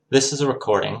This is a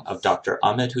recording of Dr.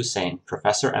 Ahmed Hussain,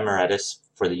 Professor Emeritus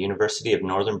for the University of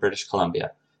Northern British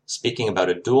Columbia, speaking about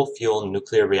a dual-fuel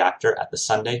nuclear reactor at the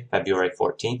Sunday, February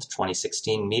 14,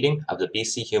 2016 meeting of the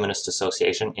BC Humanist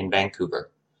Association in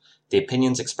Vancouver. The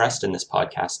opinions expressed in this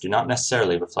podcast do not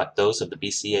necessarily reflect those of the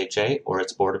BCHA or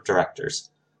its board of directors.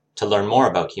 To learn more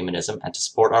about humanism and to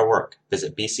support our work,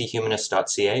 visit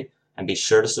bchumanist.ca and be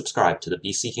sure to subscribe to the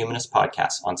BC Humanist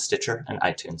podcast on Stitcher and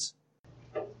iTunes.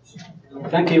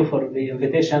 Thank you for the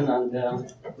invitation, and we're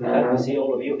glad to see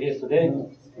all of you here today.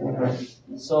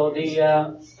 So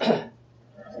the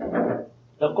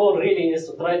goal really is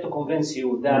to try to convince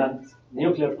you that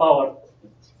nuclear power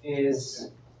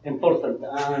is important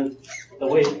and the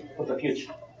way for the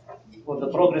future. For the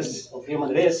progress of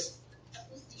human race,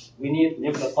 we need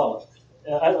nuclear power.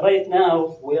 Right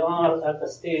now, we are at a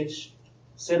stage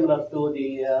similar to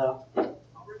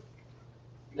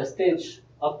the stage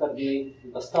after the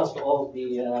start of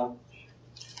the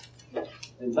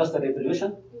Industrial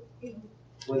Revolution,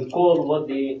 when coal was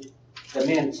the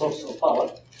main source of power,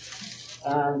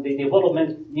 and the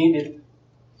development needed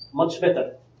much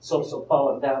better source of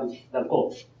power than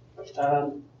coal.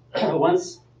 And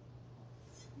once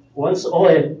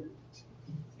oil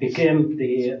became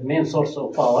the main source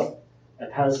of power,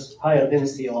 it has higher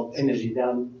density of energy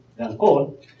than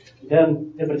coal,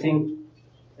 then everything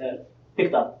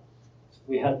picked up.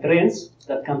 We have trains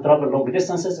that can travel long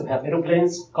distances, we have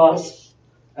aeroplanes, cars,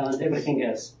 and everything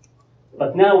else.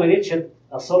 But now we reach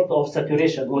a sort of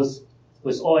saturation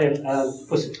with oil and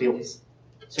fossil fuels.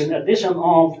 So in addition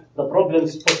of the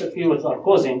problems fossil fuels are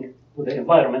causing to the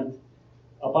environment,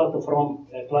 apart from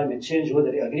climate change,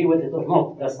 whether you agree with it or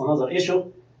not, that's another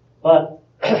issue. But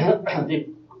the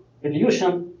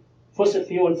pollution fossil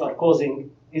fuels are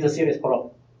causing is a serious problem.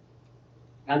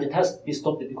 And it has to be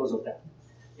stopped because of that.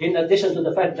 In addition to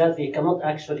the fact that they cannot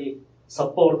actually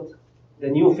support the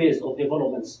new phase of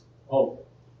developments of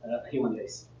human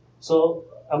race. So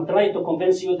I'm trying to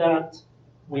convince you that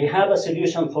we have a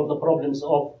solution for the problems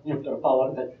of nuclear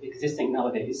power that is existing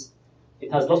nowadays.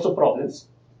 It has lots of problems.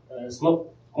 It's not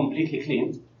completely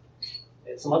clean.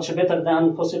 It's much better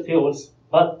than fossil fuels,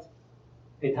 but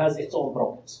it has its own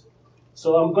problems.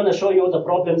 So I'm going to show you the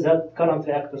problems that current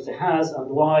reactors has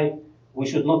and why we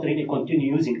should not really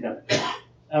continue using them.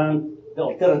 And the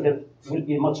alternative will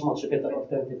be much, much better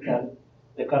alternative than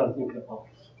the current nuclear power.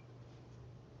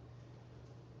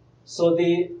 So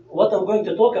what I'm going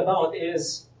to talk about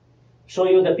is show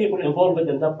you the people involved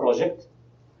in that project.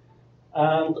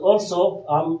 And also,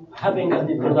 I'm having an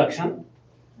introduction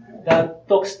that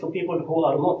talks to people who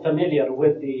are not familiar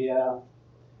with the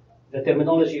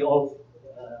terminology of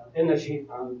energy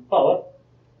and power.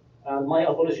 And my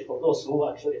apology for those who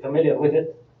are actually familiar with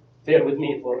it. Bear with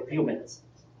me for a few minutes.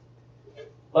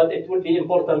 But it will be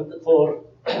important for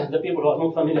the people who are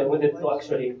not familiar with it to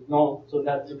actually know so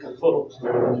that you can follow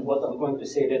what I'm going to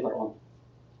say later on.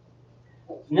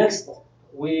 Next,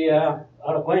 we are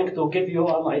going to give you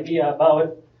an idea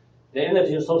about the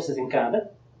energy resources in Canada,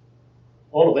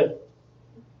 all of it.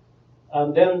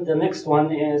 And then the next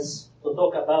one is to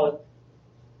talk about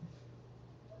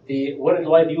the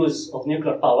worldwide use of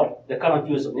nuclear power, the current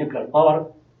use of nuclear power,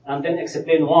 and then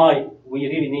explain why we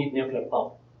really need nuclear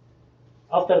power.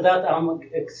 After that, I'll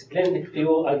explain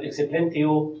to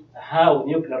you how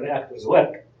nuclear reactors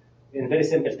work in very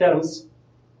simple terms,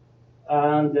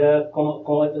 and the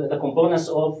components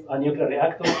of a nuclear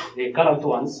reactor, the current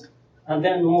ones, and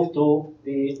then move to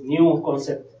the new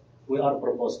concept we are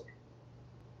proposing.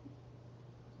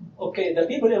 Okay, the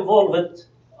people involved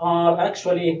are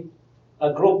actually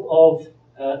a group of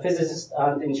physicists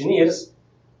and engineers,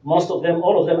 most of them,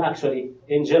 all of them actually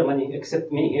in Germany,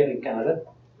 except me here in Canada.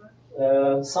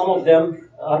 Some of them,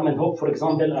 Armin Hoek, for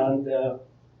example, and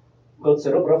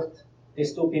Götze Rupprecht,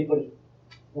 these two people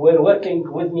were working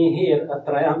with me here at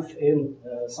Triumph in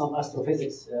some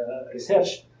astrophysics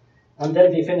research, and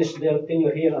then they finished their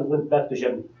tenure here and went back to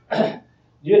Germany.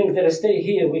 During their stay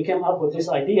here, we came up with this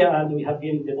idea, and we have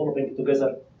been developing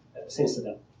together since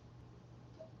then.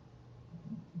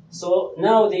 So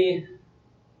now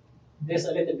there's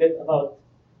a little bit about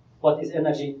what is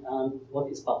energy and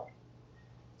what is power.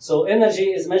 So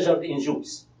energy is measured in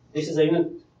joules. This is a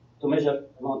unit to measure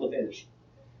amount of energy.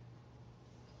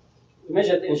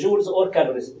 Measured in joules or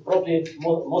calories. Probably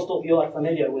most of you are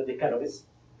familiar with the calories.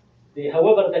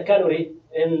 However, the calorie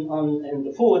in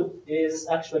the food is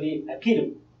actually a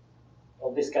kilo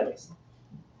of these calories.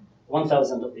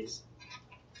 1,000 of these.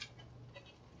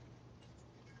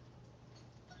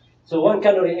 So 1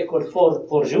 calorie equals 4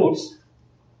 joules,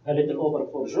 a little over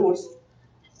 4 joules.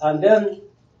 And then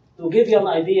to give you an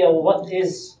idea of what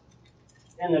is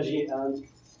energy and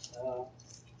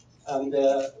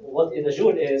What a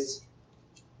joule is,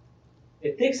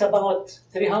 it takes about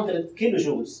 300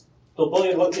 kilojoules to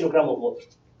boil 1 kilogram of water.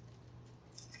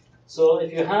 So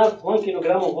if you have 1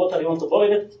 kilogram of water, you want to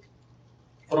boil it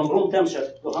from room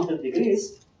temperature to 100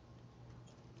 degrees,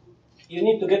 you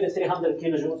need to get the 300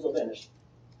 kilojoules of energy.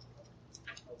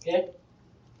 Okay?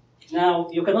 Now,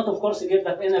 you cannot, of course, get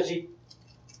that energy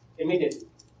immediately.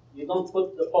 You don't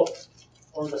put the pot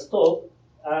on the stove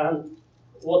and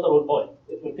water will boil.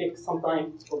 It will take some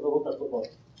time for the water to boil.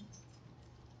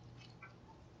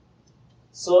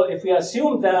 So if we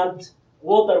assume that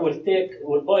water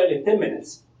will boil in 10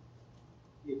 minutes,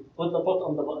 you put the pot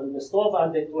on the stove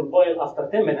and it will boil after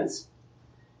 10 minutes,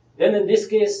 then in this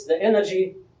case, the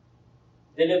energy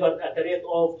delivered at a rate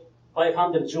of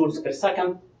 500 joules per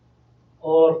second,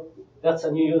 or that's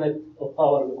a new unit of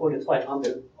power, we call it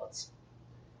 500 watts.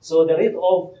 So the rate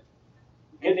of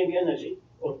giving energy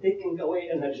or taking away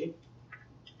energy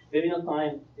within a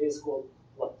time is called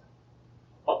what?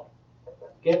 Watt.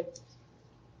 Okay?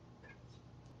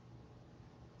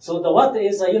 So the watt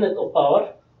is a unit of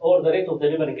power, or the rate of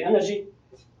delivering energy,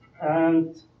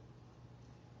 and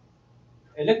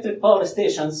electric power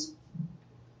stations,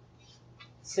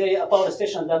 say a power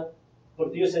station that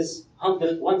produces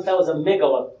 1,000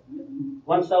 megawatt,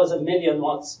 1,000 million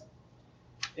watts,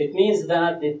 it means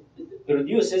that it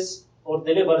produces or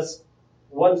delivers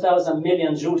 1,000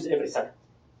 million joules every second.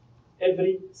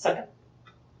 Every second.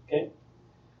 Okay?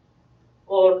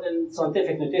 Or in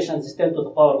scientific notation, it's 10 to the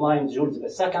power 9 joules per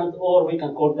second, or we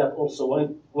can call that also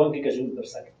 1 gigajoule per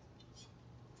second.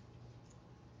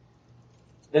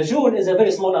 The joule is a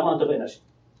very small amount of energy,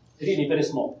 really very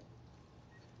small.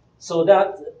 So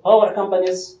that power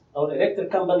companies or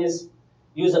electric companies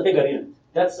use a bigger unit.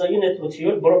 That's the unit which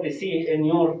you'll probably see in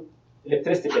your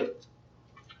electricity bill.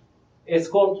 It's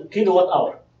called kilowatt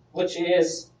hour, which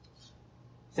is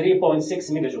 3.6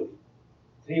 megajoule,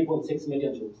 3.6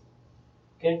 million joules.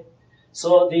 Okay?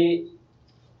 So the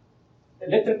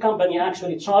electric company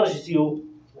actually charges you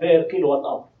per kilowatt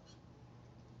hour.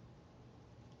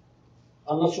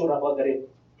 I'm not sure about the rate,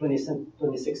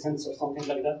 26 cents or something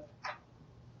like that.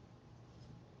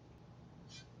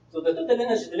 So the total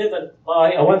energy delivered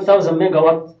by a 1,000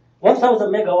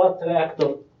 megawatt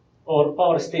reactor or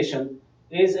power station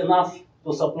is enough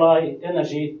to supply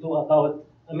energy to about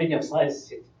a medium-sized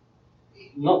city.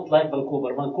 Not like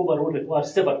Vancouver. Vancouver would require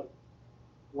several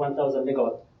 1,000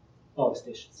 megawatt power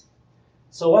stations.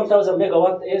 So 1,000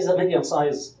 megawatt is a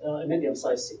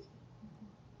medium-sized city.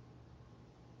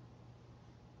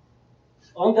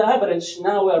 On the average,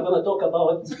 now we are going to talk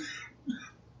about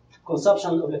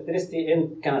consumption of electricity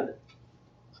in Canada.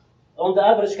 On the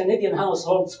average, Canadian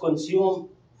households consume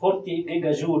 40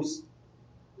 gigajoules.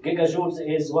 Gigajoules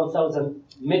is 1,000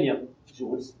 million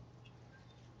joules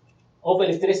of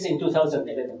electricity in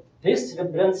 2011. This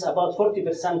represents about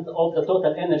 40% of the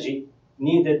total energy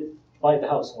needed by the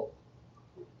household.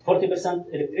 40%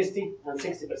 electricity and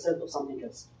 60% of something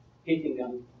else, heating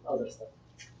and other stuff.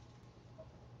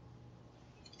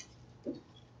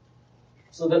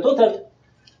 So the total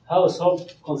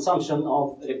household consumption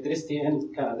of electricity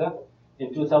in Canada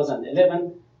in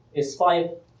 2011 is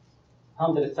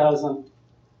 500,000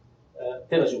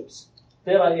 terajoules.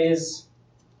 Tera is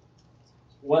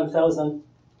 1,000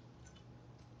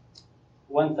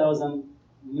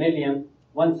 million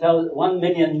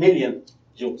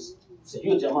joules. It's a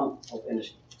huge amount of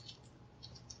energy.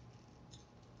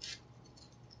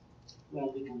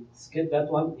 Well, we can skip that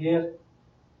one here.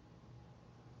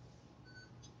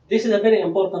 This is a very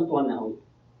important one now.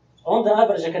 On the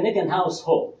average, a Canadian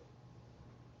household,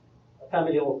 a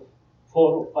family of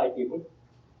 4 or 5 people,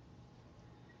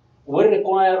 will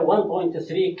require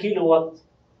 1.3 kilowatt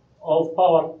of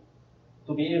power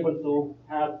to be able to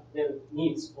have their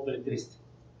needs of electricity.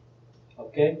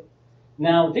 Okay?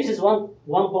 Now, this is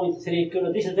 1.3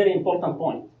 kilowatt. This is a very important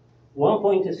point.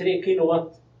 1.3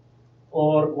 kilowatt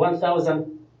or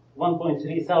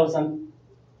 1.3 thousand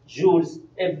joules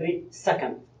every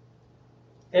second.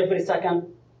 Every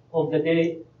second of the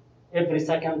day, every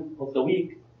second of the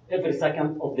week, every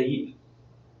second of the year.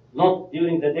 Not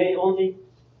during the day only,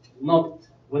 not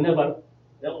whenever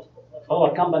the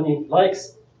power company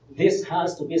likes. This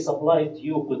has to be supplied to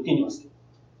you continuously.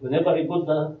 Whenever you put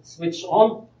the switch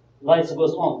on, lights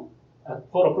goes on at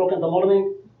 4 o'clock in the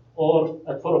morning or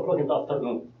at 4 o'clock in the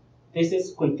afternoon. This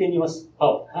is continuous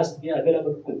power, has to be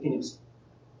available continuously.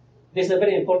 This is a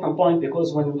very important point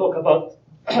because when we talk about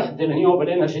the renewable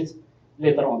energies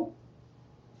later on.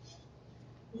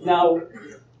 Now,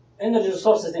 energy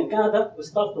resources in Canada, we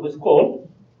start with coal.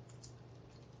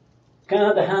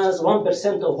 Canada has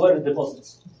 1% of oil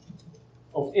deposits.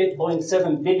 of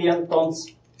 8.7 billion tons,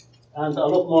 and a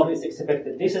lot more is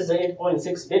expected. This is the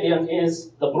 8.6 billion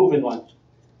is the proven one.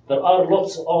 There are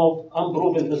lots of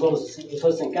unproven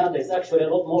resources in Canada. It's actually a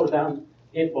lot more than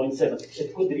 8.7.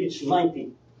 It could reach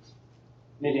 90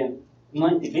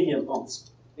 billion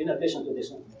tons in addition to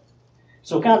this one.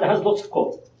 So Canada has lots of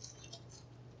coal.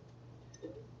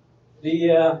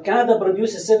 Canada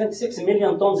produces 76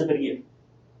 million tons per year.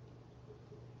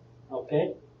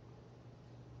 Okay.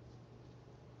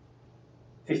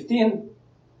 15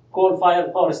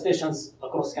 coal-fired power stations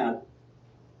across Canada.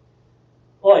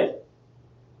 Oil.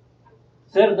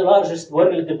 Third largest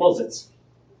world deposits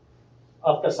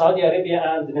after Saudi Arabia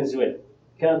and Venezuela.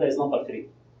 Canada is number 3.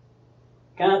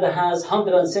 Canada has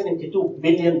 172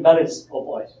 billion barrels of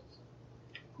oil.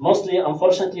 Mostly,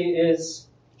 unfortunately, is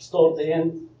stored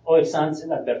in oil sands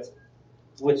in Alberta,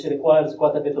 which requires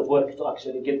quite a bit of work to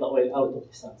actually get the oil out of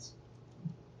the sands.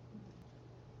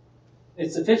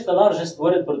 It's the 5th largest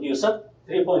world producer,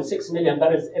 3.6 million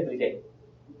barrels every day.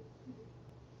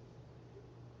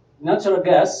 Natural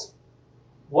gas,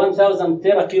 1,000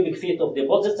 tera cubic feet of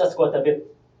deposits, that's quite a bit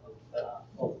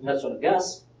of natural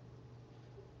gas.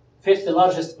 5th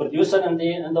largest producer in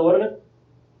the world.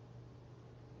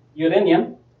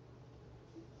 Uranium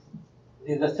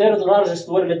is the 3rd largest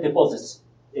world deposits.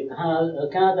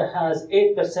 Canada has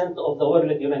 8% of the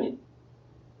world uranium,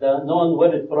 the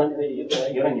non-world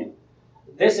uranium.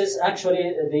 This is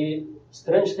actually the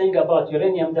strange thing about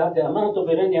uranium, that the amount of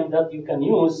uranium that you can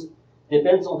use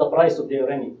depends on the price of the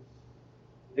uranium.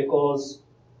 Because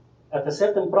at a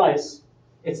certain price,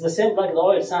 it's the same like the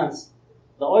oil sands.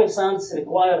 The oil sands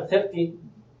require $30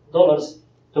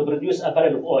 to produce a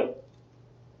barrel of oil.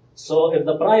 So if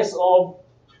the price of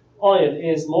oil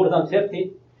is more than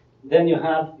 30, then you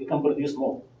can produce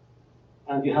more,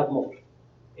 and you have more.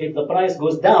 If the price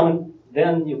goes down,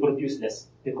 then you produce less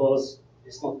because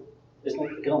it's not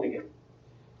economical.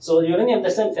 So uranium,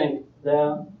 the same thing.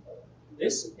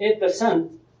 This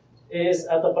 8% is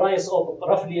at a price of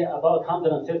roughly about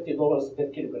 $130 per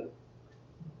kilogram.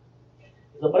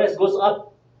 If the price goes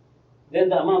up, then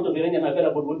the amount of uranium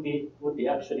available would be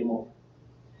actually more.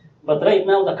 But right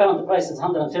now, the current price is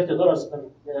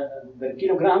 $130 per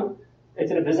kilogram. It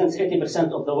represents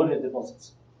 80% of the world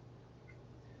deposits.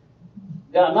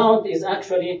 The amount is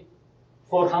actually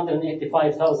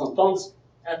 485,000 tons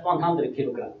at 100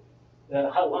 kilogram,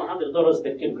 $100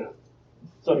 per kilogram.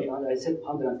 Sorry, I said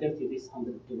 130, this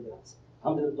 100 kilograms,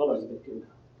 $100 per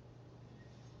kilogram.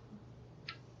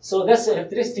 So that's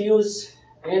electricity use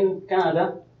in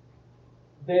Canada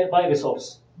by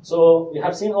resource. So we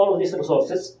have seen all of these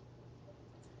resources.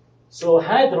 So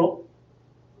hydro,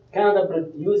 Canada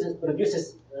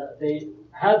produces the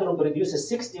hydro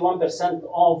produces 61%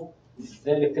 of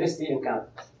the electricity in Canada.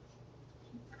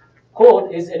 Coal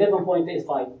is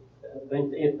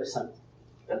 11.8%.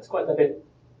 That's quite a bit,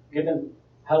 given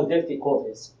how dirty coal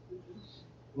is.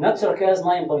 Natural gas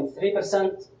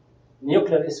 9.3%,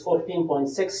 nuclear is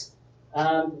 14.6%,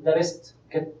 and the rest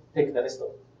take the rest of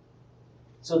it.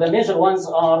 So the major ones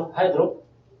are hydro,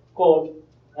 coal,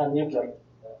 and nuclear.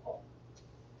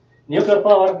 Nuclear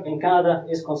power in Canada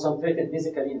is concentrated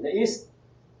basically in the east,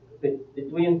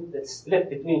 it's split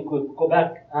between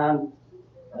Quebec and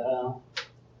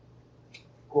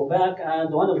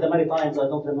one of the Maritimes, I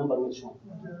don't remember which one.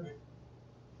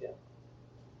 Yeah.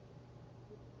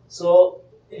 So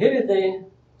here is the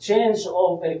change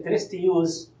of electricity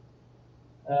use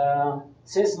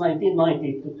since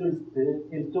 1990 to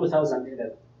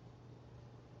 2011.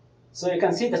 So you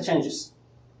can see the changes.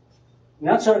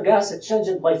 Natural gas, it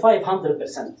changed by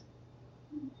 500%,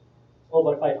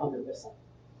 over 500%.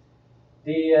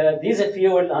 The diesel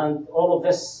fuel and all of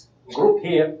this group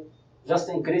here just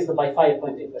increased by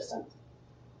 5.8%.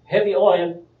 Heavy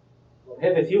oil, or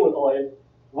heavy fuel oil,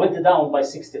 went down by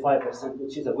 65%,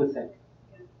 which is a good thing,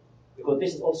 because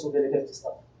this is also very dirty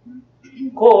stuff.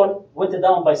 Coal went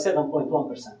down by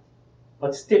 7.1%,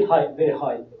 but still high, very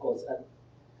high, because at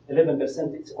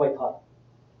 11% it's quite high.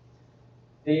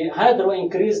 The hydro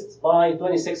increased by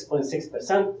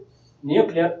 26.6%,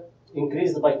 nuclear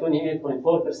increased by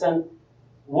 28.4%,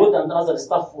 wood and other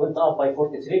stuff went up by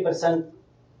 43%,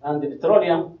 and the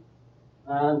petroleum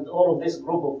and all of this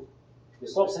group of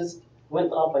resources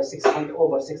went up by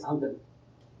over 600.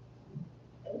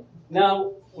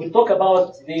 Now, we'll talk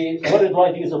about the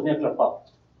worldwide use of nuclear power.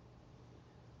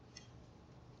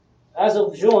 As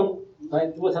of June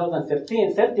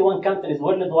 2013, 31 countries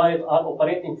worldwide are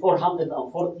operating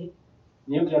 440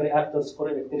 nuclear reactors for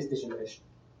electricity generation.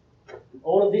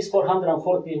 All of these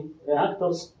 440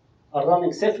 reactors are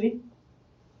running safely,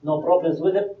 no problems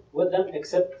with them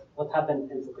except what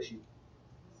happened in Fukushima.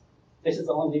 This is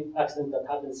the only accident that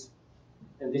happens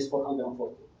in these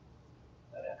 440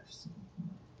 reactors.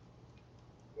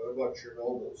 What about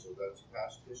Chernobyl? So that's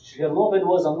past history. Chernobyl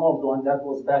was an old one that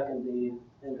was back in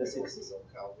the 60s.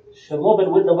 Don't count it.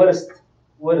 Chernobyl with the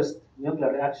worst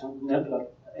nuclear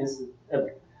incident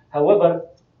ever. However,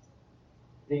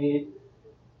 there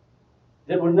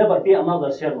will never be another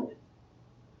Chernobyl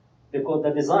because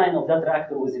the design of that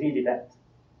reactor was really bad.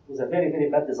 It was a very, very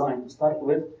bad design to start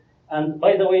with. And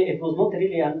by the way, it was not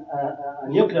really a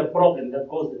nuclear problem that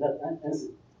caused that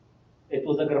incident. It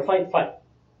was a graphite fire.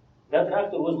 That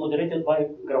reactor was moderated by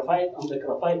graphite, and the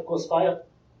graphite caused fire.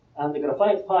 And the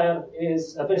graphite fire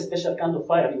is a very special kind of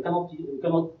fire. You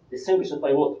cannot distinguish it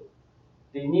by water.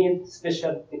 They need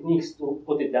special techniques to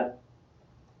put it down.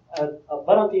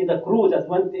 Apparently, the crew that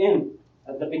went in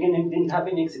at the beginning didn't have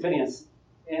any experience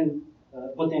in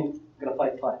putting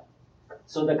graphite fire.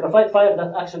 So the graphite fire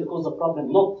that actually caused the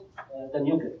problem, not the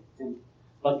nuclear thing.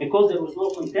 But because there was no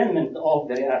containment of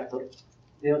the reactor,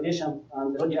 the radiation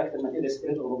and the radioactive material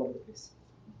spread all over the place.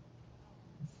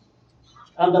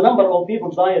 And the number of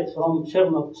people died from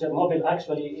Chernobyl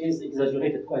actually is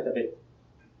exaggerated quite a bit.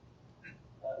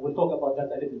 We'll talk about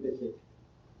that a little bit later.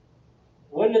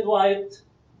 Worldwide,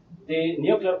 the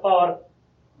nuclear power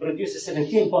produces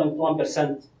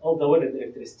 17.1% of the world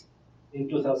electricity in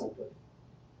 2012.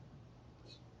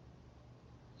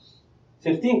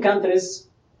 15 countries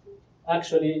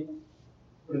actually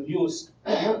produce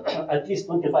at least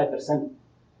 25%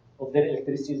 of their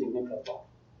electricity using nuclear power.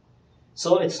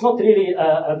 So it's not really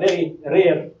a very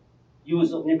rare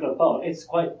use of nuclear power. It's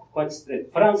quite spread.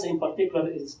 France, in particular,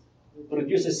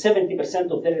 produces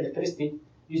 70% of their electricity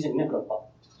using nuclear power.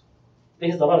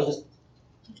 This is the largest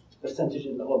percentage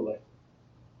in the whole world.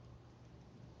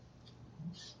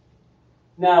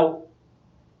 Now,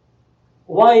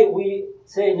 why we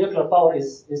say nuclear power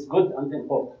is good and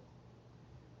important.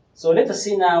 So let us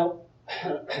see now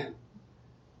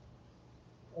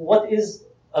what is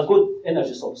a good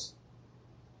energy source.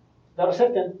 There are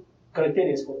certain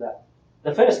criteria for that.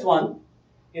 The first one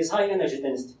is high energy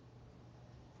density.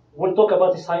 We'll talk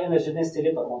about this high energy density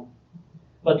later on.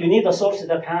 But you need a source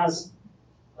that has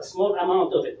a small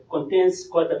amount of it, contains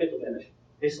quite a bit of energy.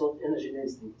 This is what energy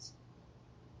density is.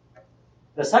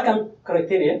 The second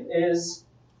criteria is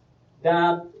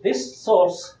that this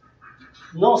source,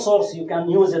 no source you can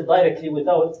use it directly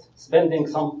without spending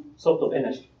some sort of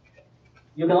energy.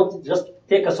 You cannot just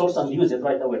take a source and use it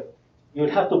right away. You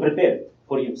will have to prepare it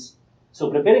for use. So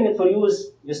preparing it for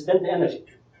use, you spend the energy.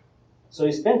 So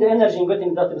you spend the energy in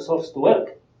getting that resource to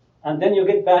work, and then you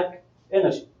get back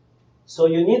energy. So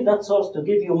you need that source to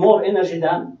give you more energy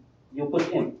than you put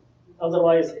in.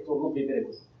 Otherwise, it will not be very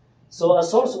good. So a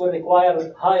source will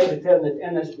require high return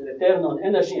on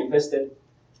energy invested.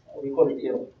 We call it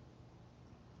ROE.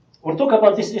 We'll talk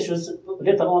about these issues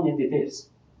later on in details.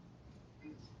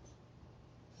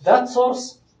 That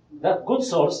source, that good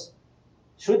source,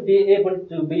 should be able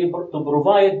to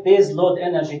provide base load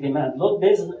energy demand.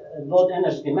 Base load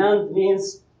energy demand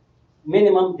means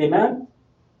minimum demand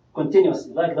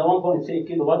continuously, like the 1.3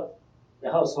 kilowatt the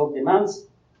household demands.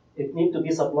 It needs to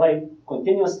be supplied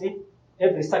continuously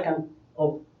every second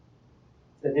of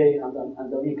the day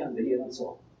and the week and the year and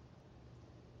so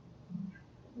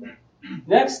on.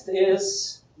 Next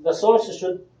is the source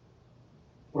should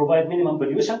provide minimum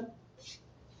pollution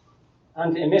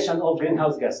and emission of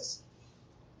greenhouse gases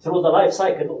through the life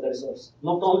cycle of the resource,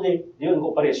 not only during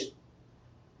operation.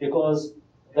 Because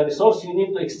the resource you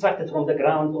need to extract it from the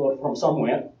ground or from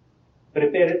somewhere,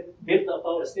 prepare it, build a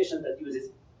power station that uses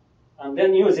it, and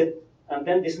then use it, and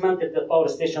then dismantle the power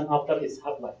station after its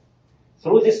half-life.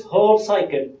 Through this whole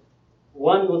cycle,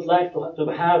 one would like to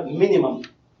have minimum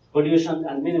pollution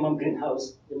and minimum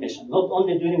greenhouse emission, not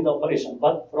only during the operation,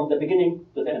 but from the beginning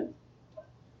to the end.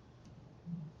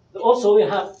 Also, we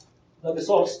have the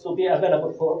resource to be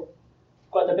available for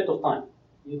quite a bit of time.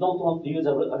 You don't want to use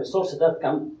a resource that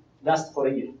can last for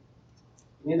a year.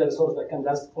 You need a resource that can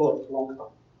last for a long time.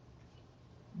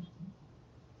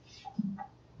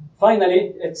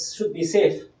 Finally, it should be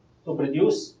safe to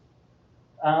produce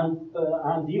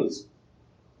and use.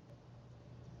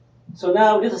 So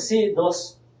now let us see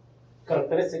those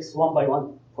characteristics one by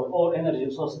one for all energy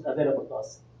resources available to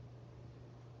us.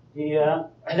 The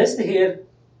list here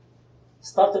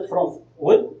started from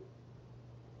wood,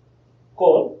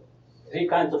 coal, 3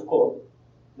 kinds of coal,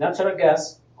 natural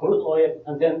gas, crude oil,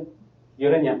 and then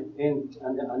uranium in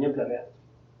a nuclear reactor.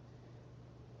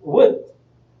 Wood,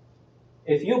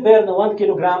 if you burn 1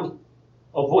 kilogram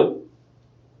of wood,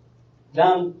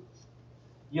 then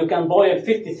you can boil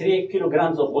 53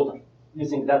 kilograms of water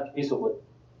using that piece of wood.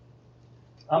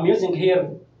 I'm using here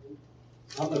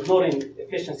I'm ignoring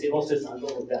efficiency losses and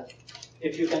all of that.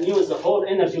 If you can use the whole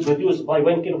energy produced by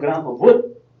 1 kilogram of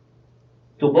wood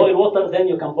to boil water, then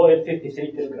you can boil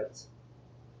 53 kilograms.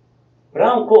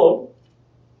 Brown coal,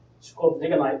 it's called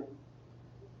lignite,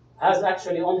 has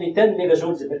actually only 10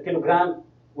 megajoules per kilogram,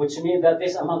 which means that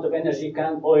this amount of energy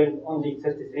can boil only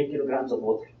 33 kilograms of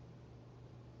water.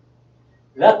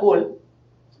 Black coal,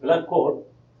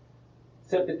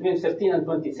 between 13 and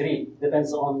 23,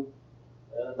 depends on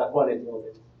the quality of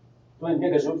it. 20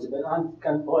 megajoules and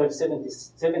can boil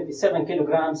 77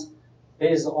 kilograms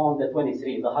based on the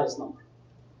 23, the highest number.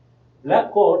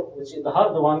 Black coal, which is the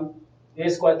hard one,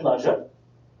 is quite larger.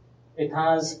 It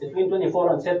has between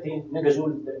 24 and 30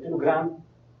 megajoules per kilogram,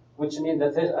 which means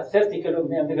that at 30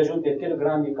 megajoules per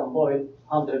kilogram, you can boil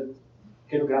 100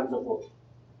 kilograms of water.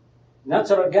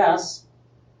 Natural gas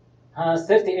has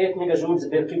 38 megajoules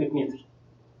per cubic meter,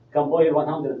 can boil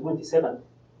 127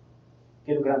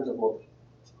 kilograms of water.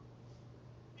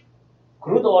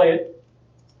 Crude oil,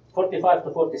 45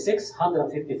 to 46,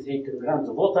 153 kilograms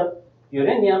of water.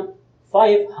 Uranium,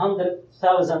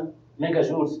 500,000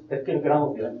 megajoules per kilogram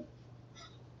of uranium.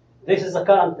 This is the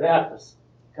current reactors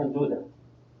can do that.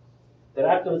 The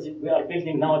reactors we are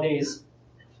building nowadays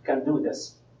can do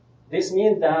this. This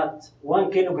means that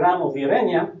 1 kilogram of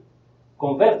uranium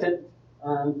converted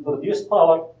and produced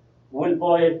power will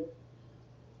boil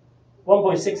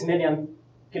 1.6 million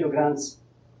kilograms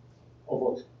of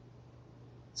water.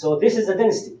 So this is the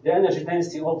density, the energy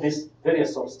density of these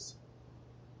various sources.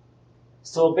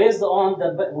 So based on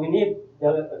that, we need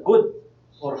the good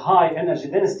or high energy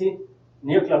density,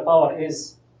 nuclear power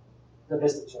is the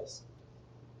best choice.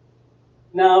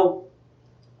 Now,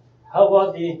 how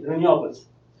about the renewables,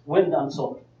 wind and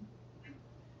solar?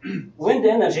 Wind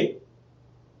energy,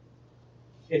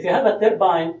 if you have a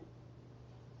turbine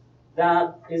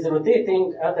that is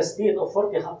rotating at a speed of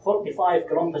 45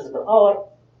 kilometers per hour,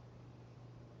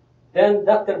 then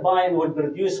that turbine will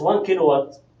produce 1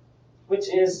 kilowatt, which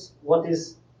is what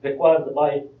is required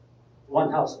by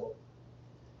one household.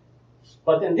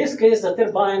 But in this case, the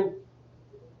turbine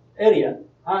area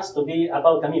has to be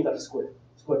about a meter square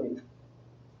meter.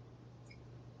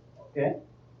 Okay?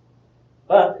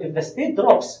 But if the speed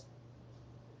drops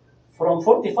from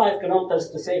 45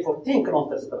 kilometers to say 14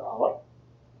 kilometers per hour,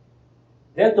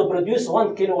 then to produce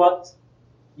 1 kilowatt,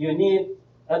 you need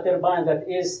a turbine that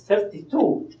is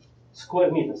 32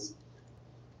 square meters.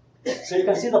 So you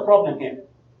can see the problem here,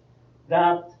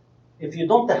 that if you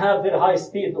don't have very high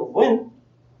speed of wind,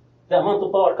 the amount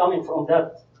of power coming from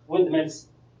that windmills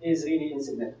is really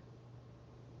insignificant.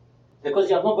 Because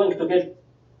you are not going to build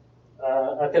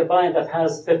a turbine that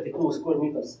has 32 square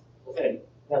meters of area.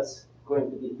 That's going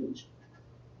to be huge.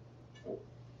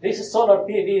 This is solar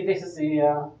PV. This is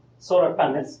the solar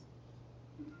panels.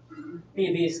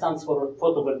 PV stands for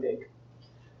photovoltaic.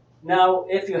 Now,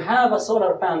 if you have a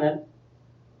solar panel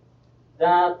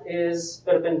that is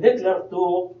perpendicular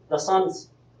to the sun's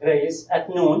rays at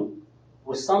noon,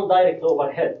 with sun directly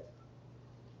overhead,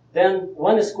 then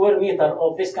 1 square meter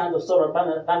of this kind of solar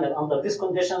panel under these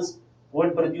conditions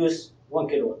will produce 1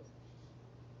 kilowatt.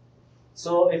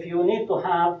 So if you need to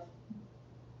have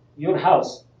your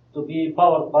house to be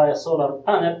powered by a solar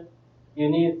panel, you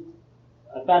need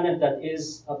a panel that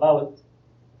is about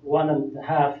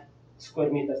 1.5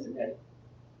 square meters in area.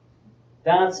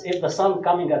 That's if the sun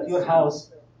coming at your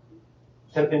house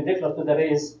perpendicular to the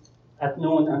rays at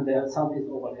noon and the sun is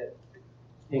overhead.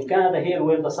 In Canada here,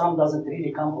 where the sun doesn't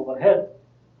really come overhead,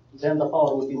 then the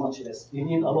power will be much less. You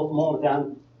need a lot more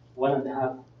than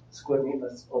 1.5 square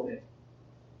meters of area.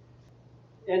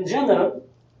 In general,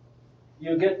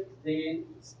 you get the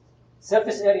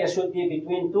surface area should be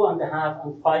between 2.5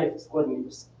 and 5 square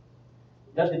meters.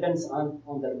 That depends on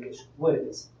the location, where it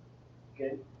is.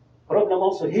 Okay. Problem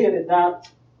also here is that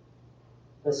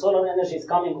the solar energy is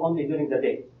coming only during the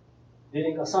day,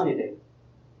 during a sunny day.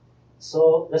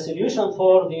 So the solution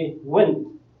for the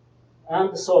wind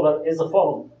and the solar is the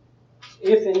following.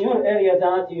 If in your area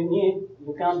that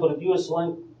you can produce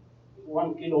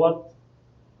 1 kilowatt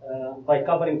by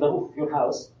covering the roof of your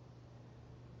house,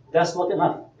 that's not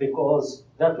enough because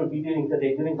that will be during the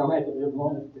day. During the night, you have no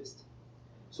electricity.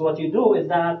 So what you do is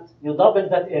that you double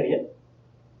that area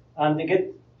and you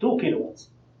get 2 kilowatts.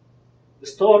 You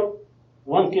store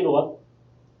 1 kilowatt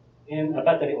in a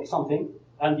battery or something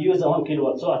and use the 1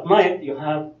 kilowatt. So at night, you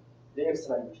have the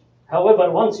extra energy. However,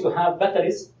 once you have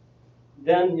batteries,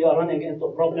 then you are running into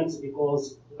problems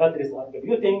because batteries are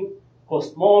polluting,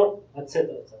 cost more,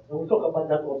 etc., etc. We'll talk about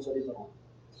that also later on.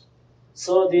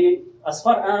 So as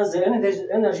far as the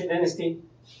energy density,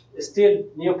 still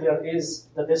nuclear is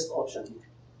the best option here.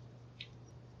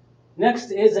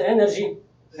 Next is the energy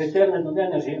return on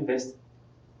energy invested.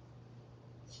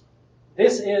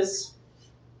 This is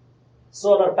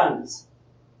solar panels.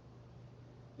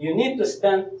 You need to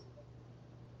spend,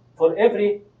 for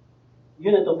every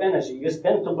unit of energy you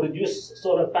spend to produce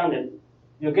solar panel,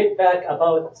 you get back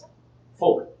about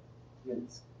 4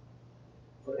 units.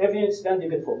 For every unit spent, you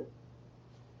get 4.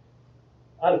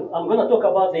 I'm going to talk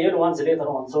about the yellow ones later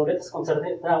on, so let's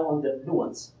concentrate now on the blue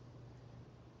ones.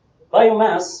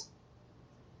 Biomass,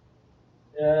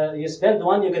 you spend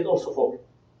 1, you get also 4.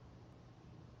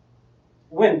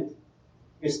 Wind,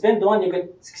 you spend 1, you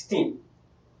get 16.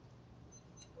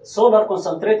 Solar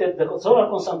concentrated, the solar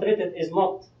concentrated is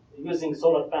not using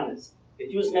solar panels. It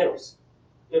uses mirrors.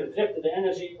 You reflect the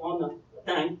energy on a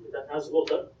tank that has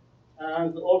water,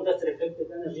 and all that reflected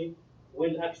energy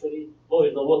will actually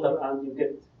boil the water and you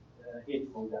get heat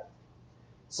from that.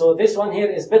 So this one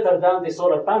here is better than the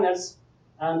solar panels,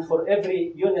 and for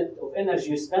every unit of energy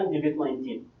you spend, you get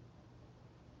 19.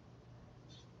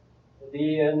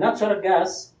 The natural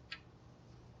gas,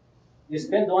 you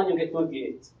spend 1, you get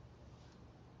 28.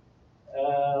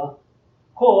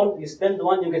 Coal, you spend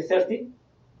 1, you get 30.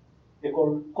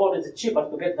 Because coal is cheaper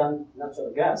to get than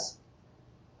natural gas.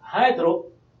 Hydro,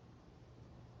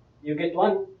 you get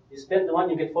 1, you spend 1,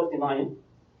 you get 49.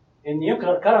 In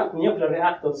current nuclear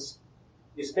reactors,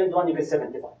 you spend 1, you get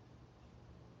 75.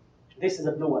 This is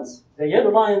the blue ones. The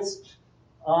yellow lines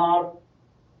are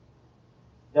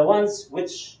the ones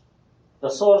which the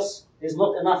source is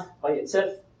not enough by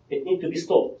itself. It needs to be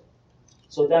stored,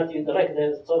 so that you direct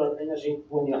the solar energy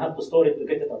when you have to store it to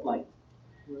get it at night.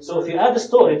 So if you add the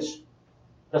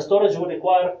storage will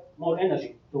require more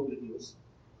energy to produce.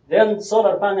 Then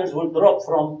solar panels will drop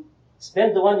from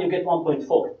spend 1, you get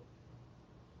 1.4.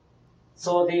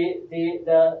 So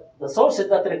the sources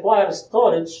that require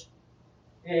storage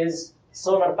is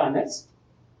solar panels.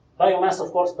 Biomass,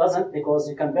 of course, doesn't, because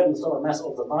you can burn solar mass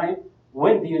all the time.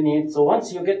 Wind you need. So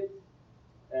once you get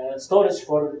storage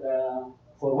for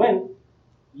wind,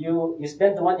 you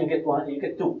spend 1, you get 1, you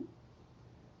get 2.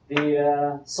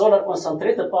 The solar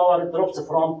concentrated power drops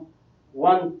from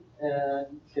 1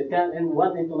 to 10 and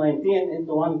 1 into 19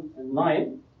 into 1 and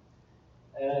 9.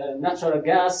 Natural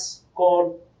gas,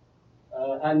 coal,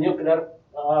 and nuclear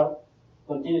are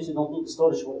continuously don't need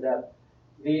storage for that.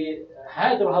 The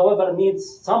hydro, however,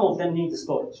 some of them need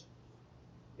storage,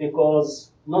 because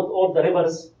not all the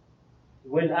rivers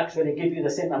will actually give you the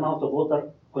same amount of water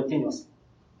continuously.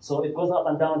 So it goes up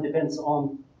and down, depends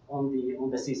on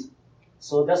the season.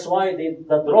 So that's why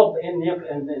the drop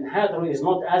in hydro is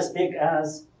not as big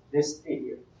as this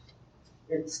here.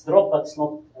 It's drop, but it's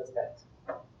not as bad.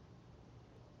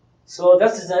 So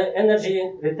that is the energy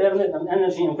returned and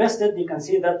energy invested. You can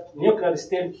see that nuclear is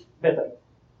still better.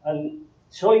 I'll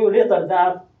show you later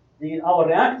that our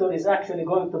reactor is actually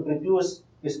going to produce,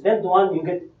 you spend 1, you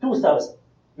get 2,000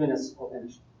 units of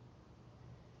energy.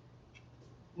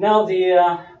 Now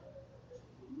the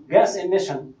gas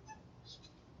emission,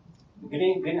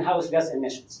 greenhouse gas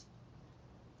emissions.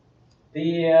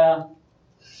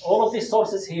 All of these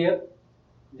sources here,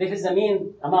 this is the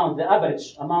mean amount, the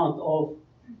average amount of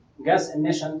gas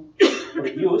emission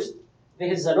produced.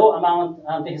 This is a low amount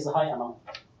and this is a high amount.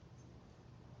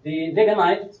 The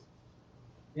lignite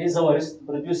is the worst,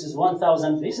 produces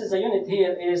 1,000. This is the unit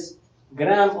here is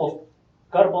gram of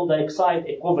carbon dioxide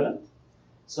equivalent.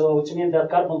 So which means that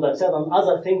carbon dioxide and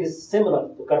other things is similar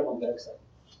to carbon dioxide.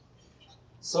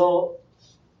 So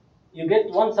you get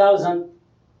 1,000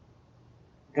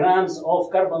 grams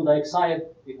of carbon dioxide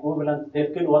equivalent per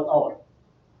kilowatt hour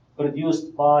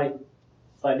produced by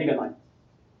lignite.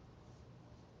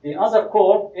 The other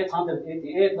coal,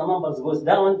 888, the numbers goes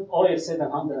down. Oil,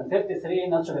 733,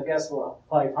 natural gas,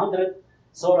 500,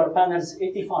 solar panels,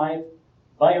 85,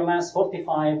 biomass,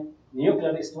 45,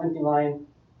 nuclear is 29,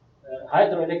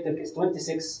 hydroelectric is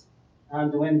 26,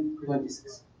 and wind,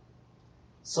 26.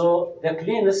 So the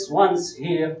cleanest ones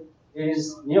here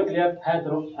is nuclear,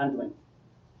 hydro, and wind.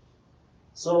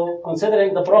 So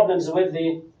considering the problems with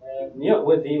the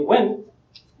wind,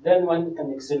 then one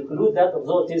can exclude that,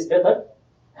 although it is better.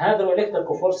 Hydroelectric,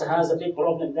 of course, has a big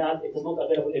problem that it is not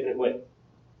available everywhere.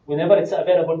 Whenever it's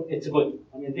available, it's good.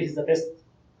 I mean, this is the best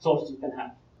source you can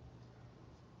have.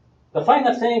 The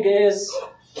final thing is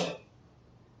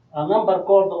a number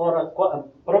called, or a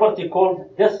property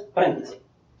called death print.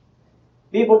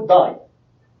 People die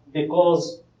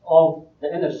because of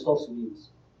the energy source we use.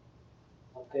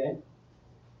 Okay?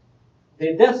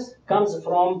 The death comes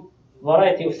from a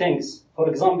variety of things. For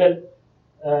example,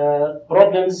 health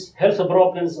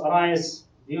problems arise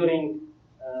during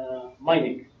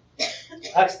mining,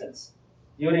 accidents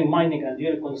during mining and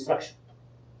during construction.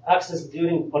 access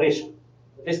during operation,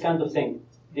 this kind of thing.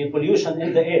 The pollution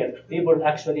in the air, people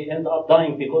actually end up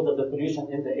dying because of the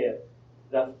pollution in the air.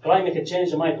 The climate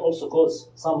change might also cause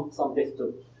some death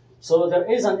too. So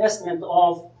there is an estimate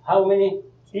of how many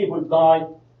people die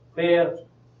per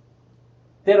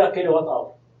terakilowatt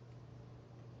hour.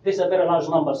 This is a very large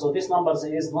number, so this number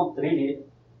is not really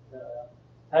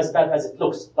as bad as it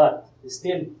looks, but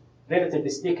still, relatively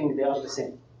speaking, they are the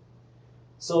same.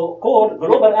 So coal,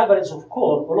 global average of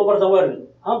coal all over the world,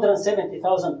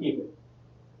 170,000 people.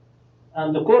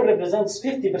 And the coal represents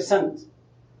 50%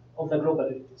 of the global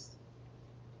electricity.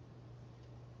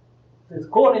 The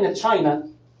coal in China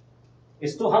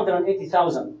is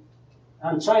 280,000.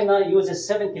 And China uses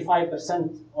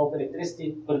 75% of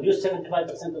electricity, produces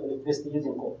 75% of electricity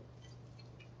using coal.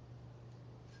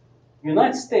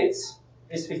 United States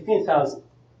is 15,000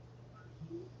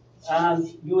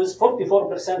 and uses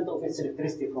 44% of its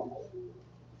electricity from coal.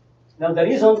 Now the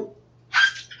reason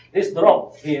this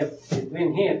drop here,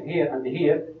 between here, and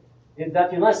here, is that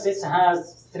the United States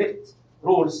has strict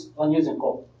rules on using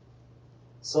coal.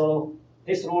 So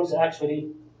these rules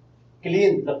actually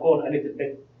clean the coal a little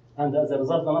bit, and as a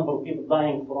result, the number of people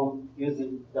dying from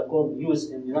using the coal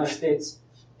used in the United States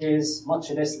is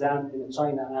much less than in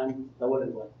China and the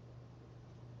worldwide.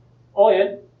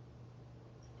 Oil,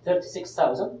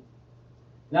 36,000.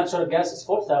 Natural gas is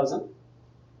 4,000.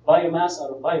 Biomass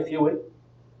or biofuel,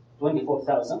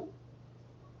 24,000,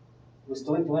 with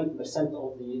 21%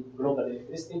 of the global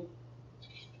electricity.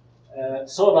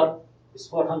 Solar is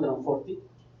 440.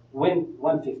 Wind,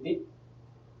 150.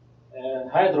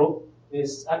 Hydro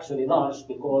is actually large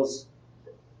because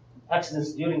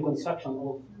accidents during construction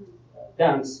of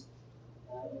dams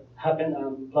happen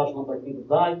and large number of people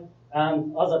die.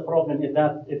 And other problem is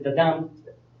that if the dam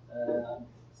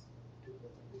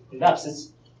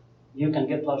collapses, you can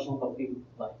get large number of people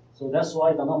die. So that's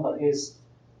why the number is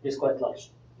quite large.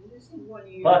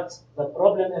 But the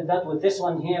problem is that with this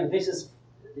one here, this is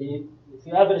if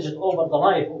you average it over the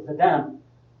life of the dam,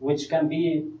 which can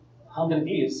be 100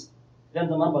 years, then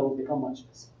the number will become much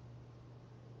less.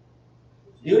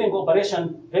 During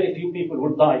operation, very few people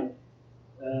will die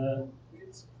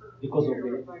because of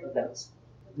the dams.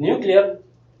 Nuclear,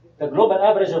 the global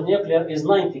average of nuclear is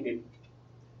 90 people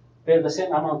per the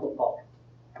same amount of power.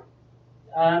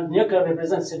 And nuclear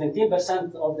represents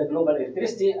 17% of the global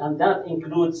electricity, and that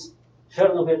includes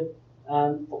Chernobyl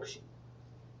and Fukushima.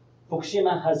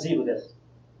 Fukushima has 0 deaths.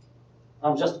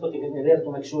 I'm just putting it in there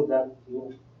to make sure that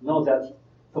you know that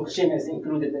Fukushima is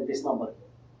included in this number.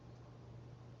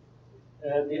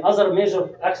 The other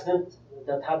major accident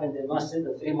that happened in Masjid,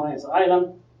 the 3 Miles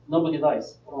Island, nobody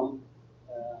dies from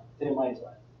 3 Miles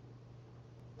Island.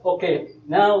 Okay,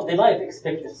 now the life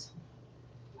expectancy.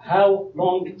 How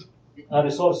long a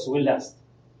resource will last?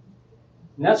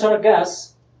 Natural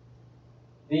gas,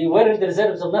 the world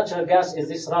reserves of natural gas is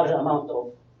this large amount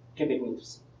of cubic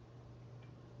meters.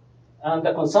 And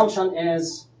the consumption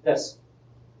is this.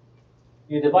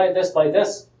 You divide this by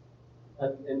this,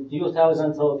 in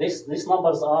 2000, so these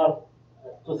numbers are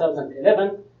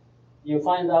 2011, you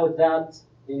find out that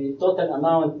the total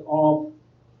amount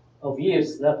of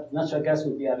years that natural gas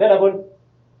will be available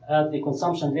at the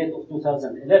consumption rate of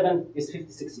 2011 is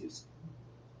 56 years.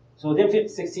 So within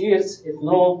 56 years, if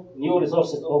no new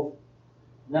resources of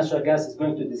natural gas is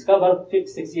going to discover,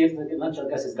 56 years, the natural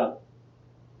gas is gone.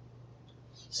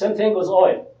 Same thing with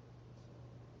oil.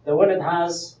 The world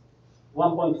has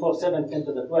 1.47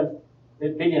 into the 12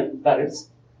 billion barrels.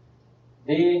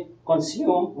 We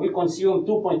consume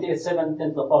 2.87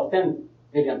 into the power 10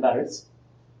 billion barrels,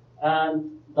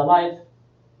 and the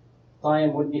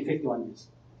lifetime will be 51 years.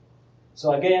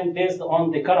 So again, based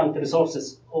on the current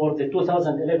resources or the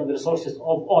 2011 resources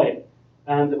of oil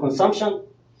and the consumption,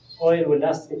 oil will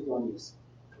last 51 years.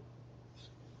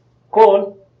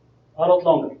 Coal, a lot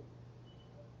longer,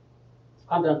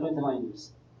 129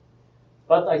 years.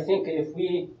 But I think if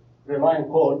we rely on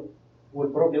coal, we'll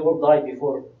probably all die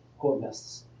before coal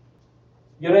lasts.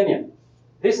 Uranium.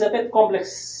 This is a bit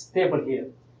complex table here.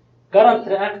 Current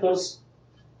reactors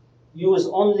use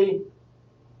only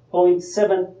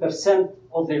 0.7%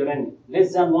 of the uranium,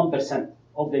 less than 1%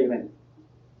 of the uranium.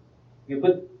 You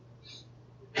put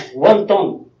 1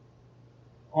 ton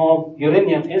of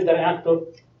uranium in the reactor,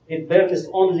 it burns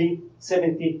only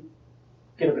 70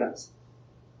 kilograms.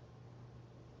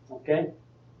 Okay?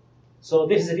 So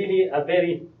this is really a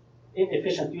very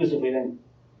inefficient use of uranium.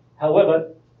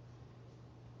 However,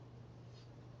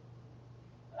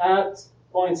 at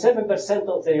 0.7%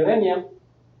 of the uranium,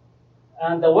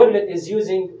 and the world is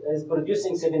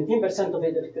producing 17% of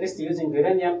the electricity using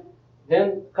uranium,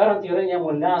 then current uranium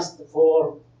will last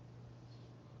for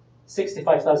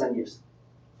 65,000 years.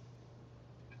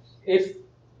 If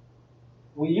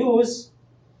we use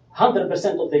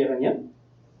 100% of the uranium,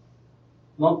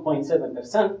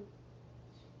 0.7%,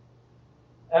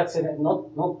 actually not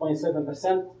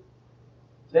 0.7%,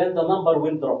 then the number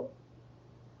will drop.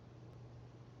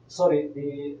 Sorry,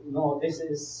 no, this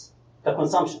is the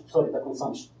consumption. Sorry, the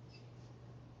consumption.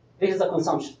 This is the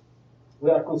consumption.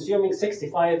 We are consuming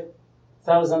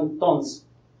 65,000 tons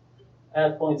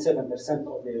at 0.7%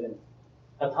 of the uranium.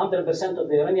 At 100% of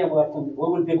the uranium, we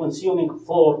will be consuming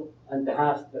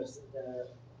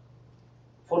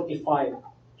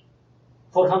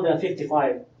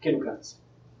 455 kilograms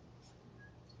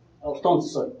of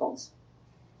tons. Sorry, tons.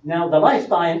 Now the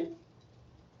lifetime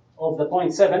of the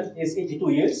 0.7 is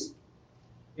 82 years.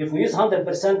 If we use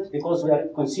 100%, because we are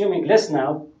consuming less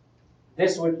now,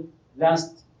 this will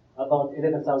last about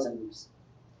 11,000 years.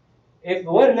 If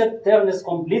the world turns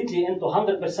completely into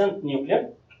 100%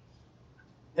 nuclear,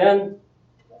 then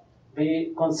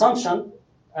the consumption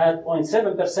at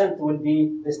 0.7% will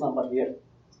be this number here.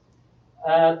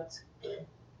 At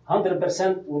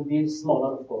 100% will be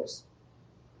smaller, of course,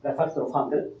 the factor of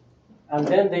 100. And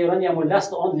then the uranium will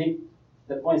last only,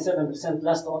 the 0.7%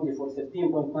 last only for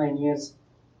 15.9 years.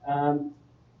 And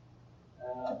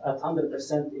at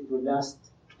 100%, it will last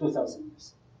 2,000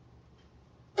 years.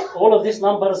 All of these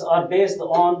numbers are based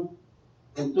on,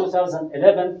 in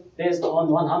 2011, based on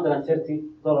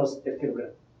 $130 per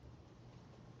kilogram.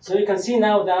 So you can see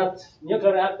now that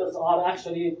nuclear reactors are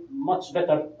actually much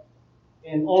better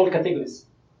in all categories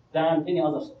than any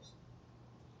other source.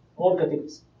 All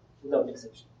categories, without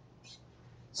exception.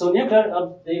 So the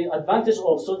advantage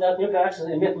also that nuclear reactors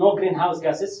emit no greenhouse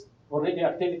gases or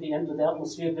radioactivity into the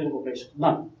atmosphere during operation.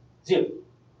 None. Zero.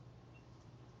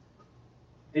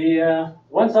 The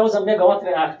 1,000 megawatt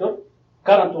reactor,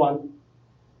 current one,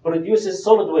 produces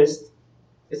solid waste.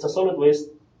 It's a solid waste,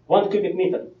 1 cubic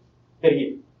meter per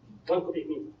year. 1 cubic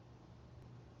meter.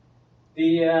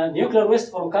 The nuclear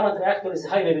waste from current reactor is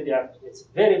highly radioactive. It's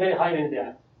very, very highly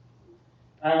radioactive.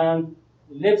 And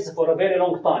lives for a very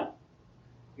long time.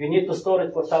 You need to store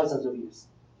it for thousands of years.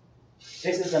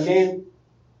 This is the main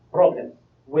problem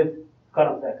with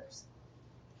current reactors.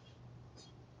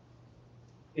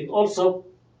 It also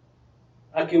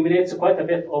accumulates quite a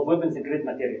bit of weapons-grade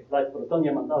material, like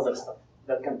plutonium and other stuff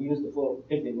that can be used for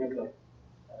building nuclear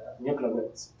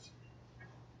weapons.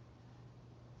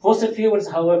 Fossil fuels,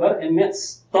 however,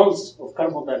 emits tons of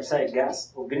carbon dioxide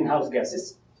gas, or greenhouse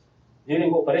gases,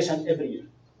 during operation every year.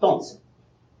 Tons.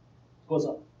 Goes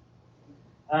up.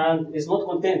 And is not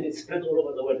contained, it's spread all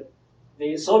over the world.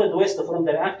 The solid waste from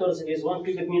the reactors is 1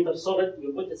 cubic meter solid.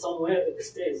 You put it somewhere, it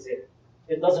stays there.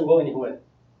 It doesn't go anywhere.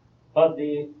 But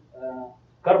the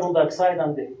carbon dioxide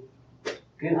and the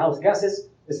greenhouse gases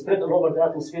is spread all over the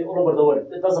atmosphere, all over the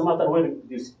world. It doesn't matter where you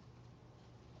produce it.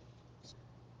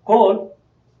 Coal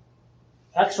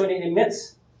actually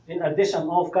emits, in addition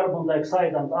of carbon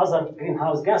dioxide and other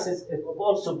greenhouse gases, it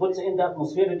also puts in the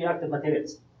atmosphere radioactive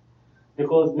materials.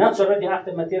 Because natural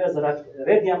radioactive materials like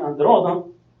radium and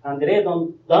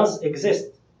radon does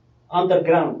exist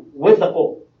underground with the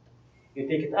coal. You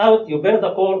take it out, you burn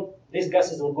the coal, these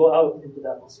gases will go out into the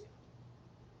atmosphere.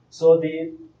 So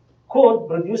the coal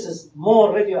produces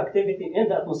more radioactivity in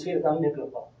the atmosphere than nuclear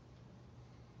power.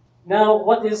 Now,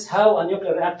 how a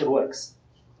nuclear reactor works?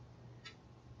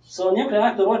 So a nuclear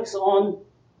reactor works on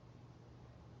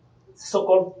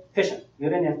so-called fission,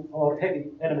 uranium or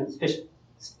heavy elements fission,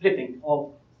 splitting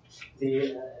of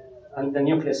the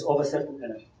nucleus of a certain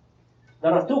element.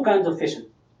 There are two kinds of fission: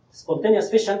 spontaneous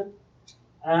fission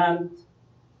and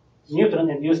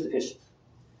neutron-induced fission.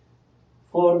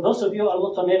 For those of you who are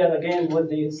not familiar again with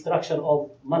the structure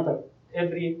of matter,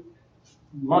 every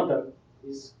matter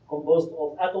is composed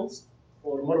of atoms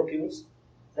or molecules.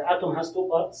 The atom has two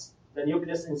parts: the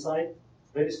nucleus inside,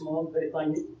 very small, very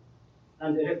tiny,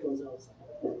 and the electrons outside.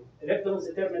 Electrons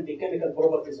determine the chemical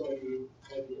properties of the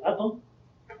atom.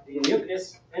 The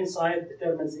nucleus inside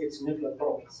determines its nuclear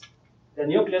properties. The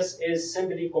nucleus is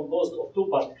simply composed of two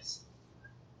particles: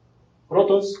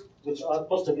 protons, which are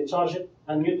positively charged,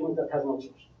 and neutrons that have no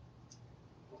charge.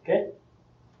 Okay?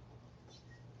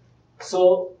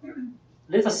 So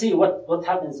let us see what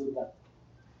happens with that.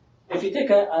 If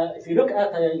you look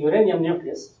at a uranium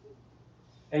nucleus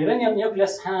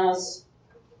has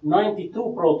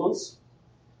 92 protons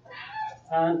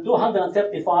and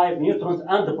 235 neutrons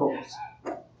and the protons.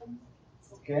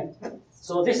 Okay?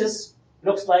 So this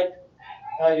looks like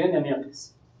a uranium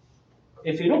nucleus.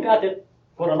 If you look at it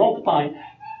for a long time,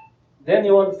 then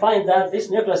you will find that this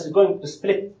nucleus is going to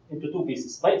split into two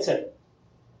pieces by itself.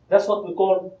 That's what we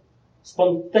call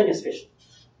spontaneous fission.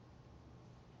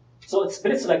 So it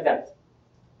splits like that.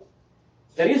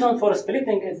 The reason for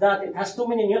splitting is that it has too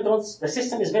many neutrons. The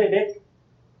system is very big.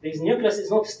 The nucleus is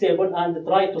not stable and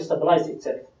tries to stabilize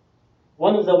itself.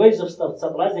 One of the ways of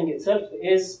stabilizing itself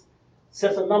is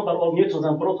certain number of neutrons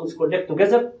and protons collect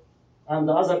together, and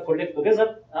the other collect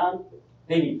together, and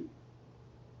they leave.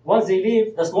 Once they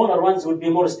leave, the smaller ones will be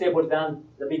more stable than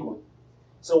the big one.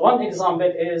 So one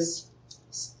example is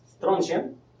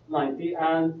strontium 90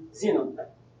 and xenon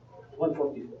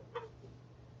 144.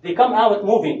 They come out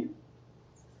moving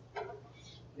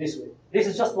this way. This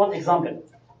is just one example.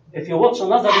 If you watch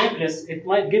another nucleus, it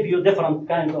might give you different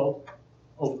kind of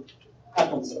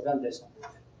atoms than this one.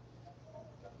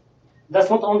 That's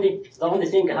not only the only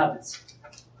thing that happens.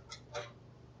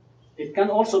 It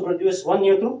can also produce one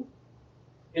neutron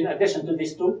in addition to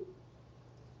these two,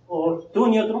 or two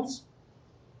neutrons,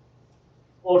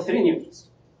 or three neutrons.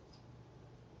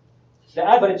 The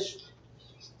average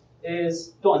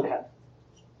is 2.5.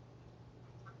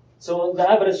 So the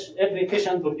average, every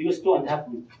fission produces 2.5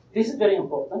 neutrons. This is very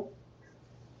important.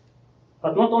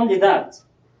 But not only that.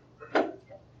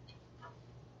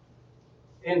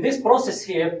 In this process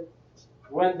here,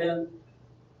 when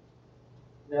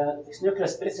this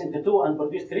nucleus splits into two and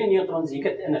produces three neutrons, you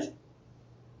get energy.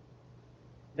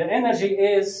 The energy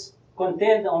is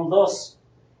contained on those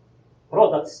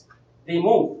products. They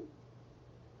move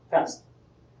fast.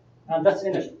 And that's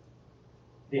energy.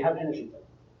 They have energy.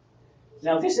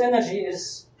 Now this energy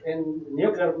is, in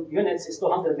nuclear units, is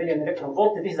 200 million electron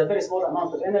volt. This is a very small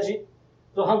amount of energy.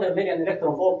 200 million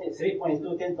electron volt is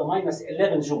 3.2 10 to the minus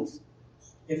 11 joules.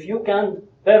 If you can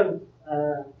burn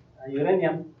a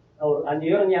uranium or an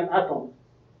uranium atom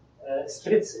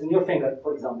splits in your finger,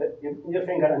 for example, in your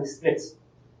finger and splits,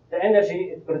 the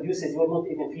energy it produces, you will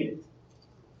not even feel it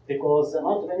because the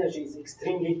amount of energy is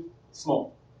extremely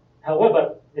small.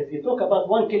 However, if you talk about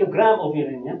 1 kilogram of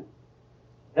uranium,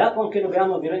 that 1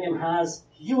 kilogram of uranium has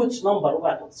huge number of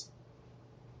atoms.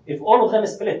 If all of them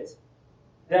split,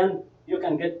 then you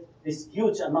can get this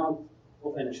huge amount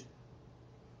of energy.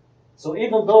 So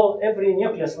even though every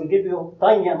nucleus will give you a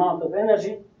tiny amount of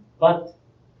energy, but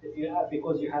if you have,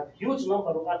 because you have huge number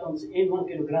of atoms in 1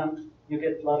 kilogram, you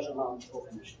get large amount of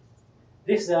energy.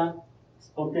 This is a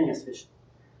spontaneous fission.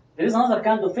 There is another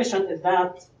kind of fission is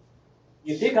that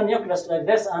you take a nucleus like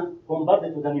this and bombard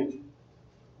it with a neutron.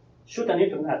 Shoot a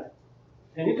neutron at it.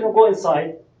 The neutron go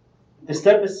inside,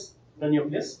 disturbs the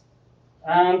nucleus,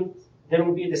 and there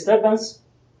will be disturbance.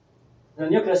 The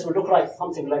nucleus will look like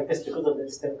something like this because of the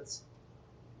disturbance.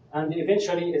 And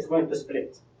eventually it's going to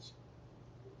split.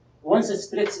 Once it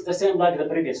splits, it's the same like the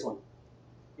previous one.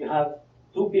 You have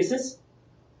two pieces,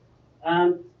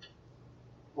 and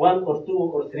 1 or 2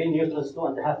 or 3 neutrons,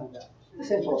 2.5 of that. The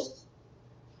same process.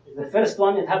 The first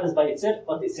one, it happens by itself,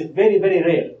 but it's very, very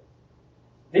rare.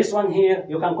 This one here,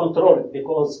 you can control it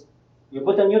because you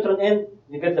put a neutron in,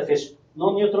 you get the fission.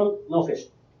 No neutron, no fission.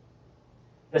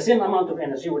 The same amount of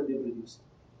energy will be produced.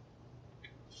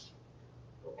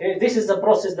 Okay, this is the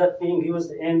process that's being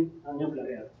used in a nuclear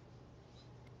reactor.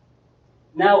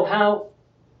 Now, how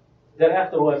the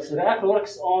reactor works? The reactor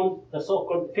works on the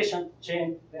so-called fission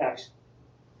chain reaction.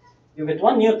 You get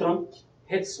one neutron,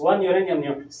 hits one uranium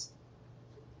nucleus,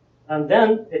 and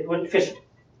then it will fission.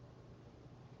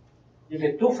 You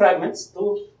get two fragments,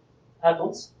 two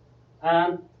atoms,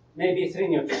 and maybe 3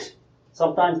 neutrons.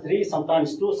 Sometimes 3,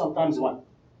 sometimes 2, sometimes 1.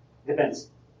 Depends.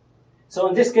 So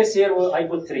in this case here, I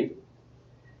put 3.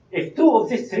 If 2 of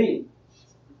these 3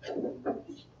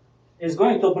 is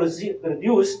going to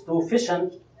produce to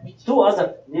fission 2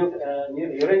 other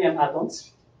uranium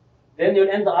atoms, then you'll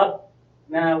end up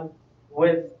now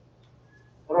with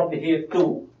probably here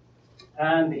 2,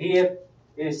 and here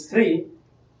is 3,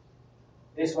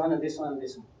 this one and this one and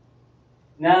this one.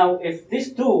 Now, if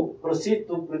these 2 proceed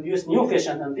to produce new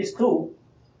fission and these 2,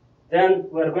 then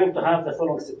we're going to have the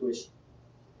following situation.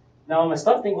 Now, I'm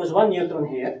starting with 1 neutron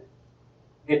here,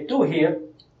 get 2 here,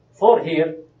 4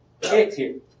 here, 8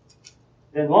 here.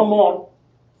 Then one more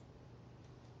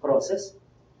process,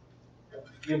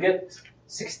 you get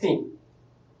 16.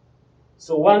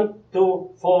 So 1,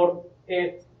 2, 4,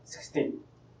 8, 16.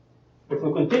 If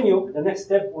we continue, the next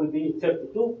step will be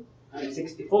 32 and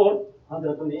 64,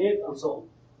 128, and so on.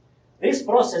 This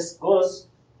process goes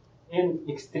in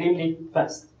extremely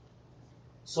fast.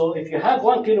 So if you have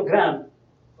 1 kilogram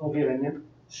of uranium,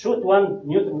 shoot 1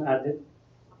 neutron at it,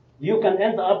 you can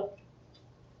end up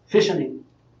fissioning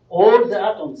all the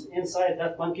atoms inside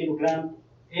that 1 kilogram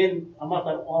in a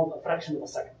matter of a fraction of a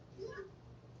second.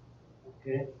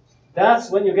 Okay, that's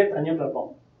when you get a nuclear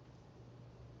bomb.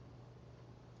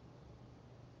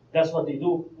 That's what they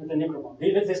do with the nuclear bomb.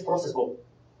 They let this process go.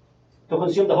 to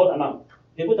consume the whole amount.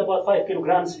 They put about 5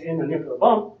 kilograms in a nuclear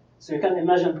bomb, so you can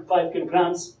imagine 5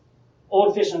 kilograms,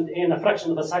 all fissioned in a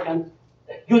fraction of a second,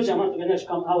 a huge amount of energy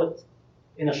come out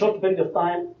in a short period of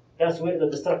time. That's where the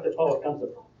destructive power comes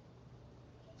from.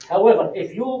 However,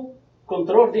 if you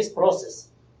control this process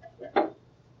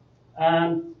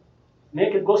and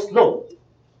make it go slow,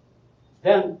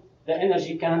 then the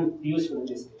energy can be useful in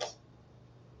this case.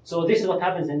 So this is what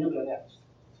happens in nuclear reactors.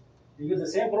 You use the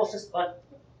same process, but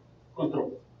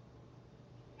control.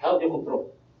 How do you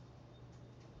control?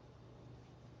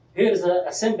 Here is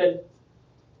a simple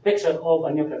picture of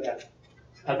a nuclear reactor.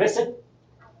 A vessel,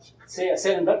 say a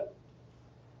cylinder,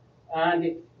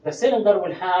 and the cylinder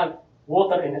will have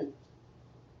water in it.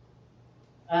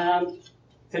 And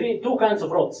two kinds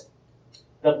of rods.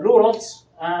 The blue rods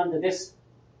and this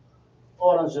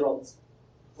orange rods.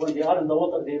 When they are in the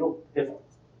water, they look different.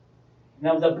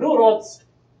 Now the blue rods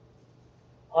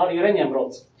are uranium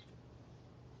rods.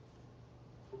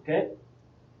 Okay?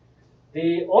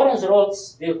 The orange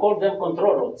rods, they call them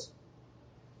control rods.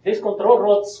 These control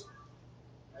rods,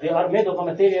 they are made of a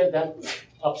material that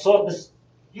absorbs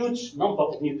huge number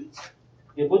of neutrons.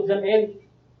 You put them in,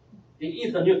 they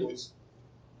eat the neutrons,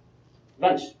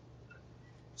 vanish.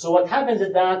 So what happens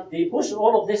is that they push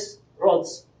all of these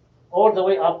rods all the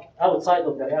way up outside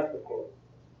of the reactor core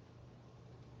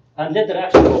and let the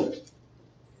reaction go.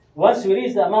 Once you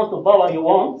reach the amount of power you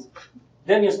want,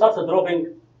 then you start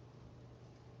dropping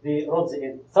the rods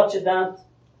in, such that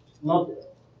not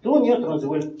 2 neutrons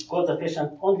will cause a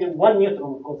fission, only 1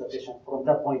 neutron will cause a fission from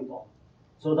that point on.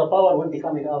 So the power will be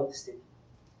coming out steady.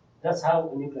 That's how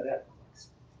a nuclear reactor works.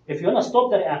 If you want to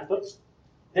stop the reactors,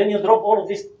 then you drop all of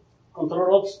these control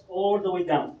rods all the way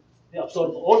down. They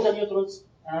absorb all the neutrons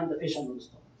and the fission will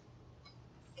stop.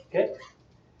 Okay?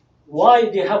 Why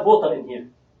do you have water in here?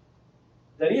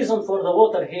 The reason for the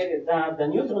water here is that the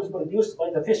neutrons produced by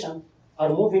the fission are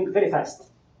moving very fast.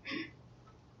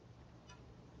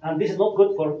 And this is not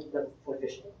good for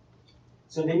fission.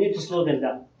 So they need to slow them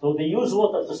down. So they use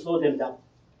water to slow them down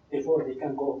before they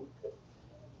can go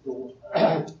to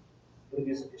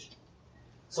produce a fission.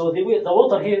 So the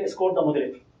water here is called the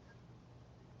moderator.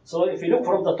 So if you look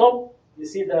from the top, you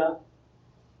see the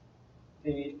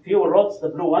fuel rods, the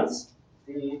blue ones,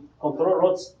 the control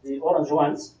rods, the orange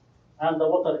ones, and the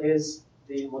water is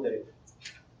the moderator.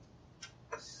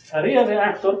 A real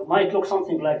reactor might look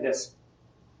something like this.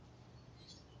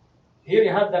 Here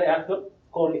you have the reactor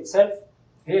core itself.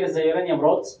 Here is the uranium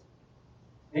rods.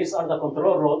 These are the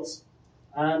control rods,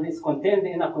 and it's contained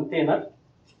in a container.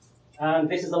 And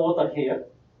this is the water here.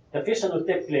 The fission will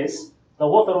take place. The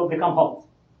water will become hot,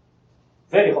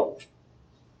 very hot.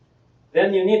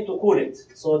 Then you need to cool it.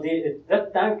 So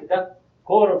that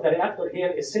core of the reactor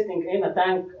here is sitting in a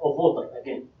tank of water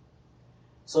again.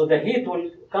 So the heat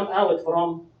will come out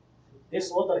from this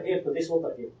water here to this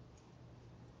water here.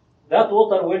 That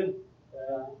water will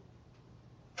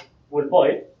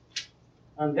boil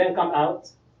and then come out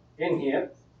in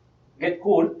here, get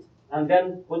cooled, and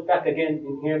then put back again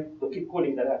in here to keep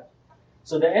cooling the reactor.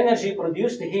 So the energy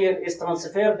produced here is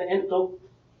transferred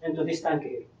into this tank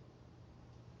here.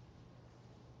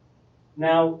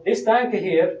 Now, this tank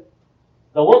here,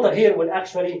 the water here will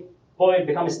actually boil,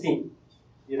 become steam.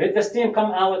 You let the steam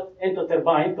come out into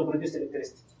turbine to produce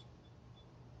electricity.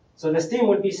 So the steam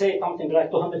will be, say, something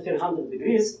like 200, 300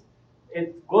 degrees.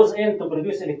 It goes in to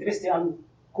produce electricity and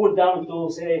cool down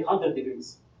to, say, 100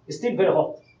 degrees. It's still very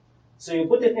hot. So you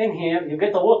put it in here, you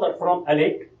get the water from a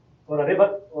lake or a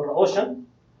river or an ocean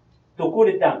to cool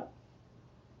it down.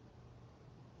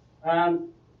 And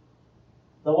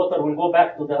the water will go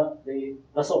back to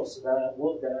the source,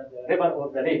 the river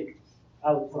or the lake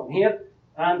out from here.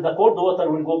 And the cold water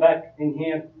will go back in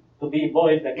here to be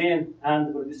boiled again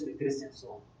and produce electricity and so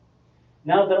on.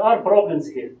 Now there are problems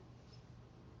here.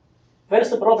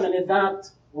 First problem is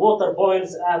that water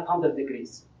boils at 100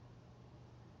 degrees.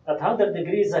 At 100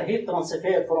 degrees, the heat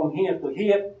transfer from here to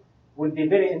here will be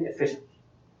very inefficient.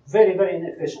 Very, very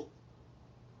inefficient.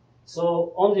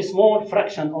 So only small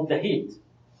fraction of the heat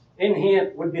in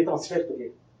here will be transferred to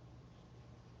here.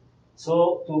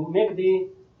 So to make the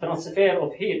transfer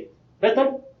of heat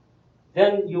better,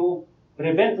 then you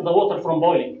prevent the water from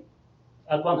boiling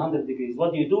at 100 degrees.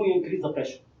 What do? You increase the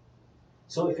pressure.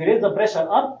 So if you raise the pressure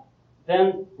up,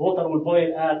 then water will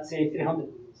boil at, say, 300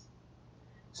 degrees.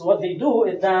 So what they do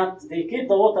is that they keep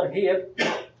the water here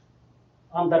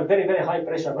under very, very high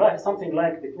pressure, right? Something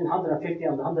like between 150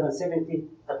 and 170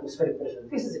 atmospheric pressure.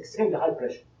 This is extremely high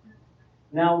pressure.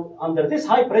 Now, under this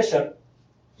high pressure,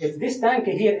 if this tank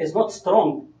here is not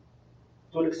strong,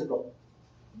 it will explode.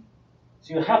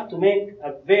 So you have to make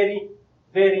a very,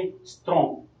 very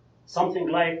strong something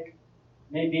like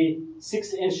maybe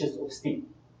 6 inches of steel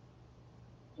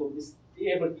to be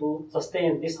able to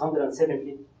sustain this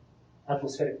 170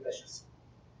 atmospheric pressures.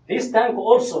 This tank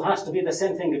also has to be the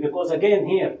same thing, because again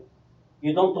here,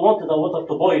 you don't want the water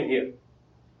to boil here.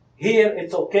 Here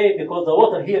it's okay because the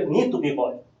water here needs to be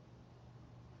boiled,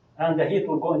 and the heat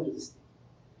will go into the steam.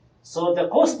 So the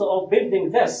cost of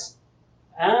building this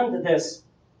and this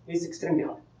is extremely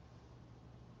high.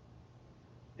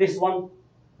 This one,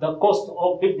 the cost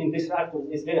of building this reactor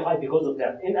is very high because of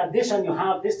that. In addition, you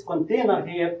have this container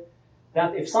here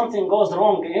that if something goes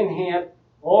wrong in here,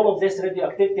 all of this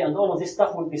radioactivity and all of this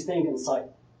stuff will be staying inside.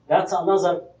 That's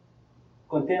another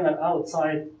container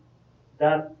outside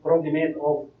that probably made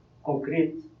of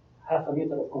concrete, half a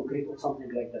meter of concrete or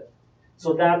something like that.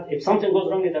 So that if something goes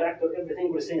wrong in the reactor,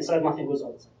 everything will stay inside, nothing goes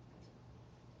outside.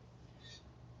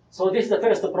 So this is the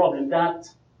first problem, that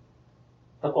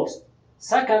the cost.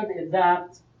 Second is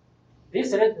that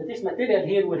this material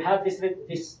here will have this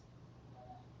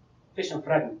fission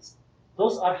fragments.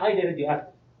 Those are highly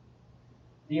radioactive.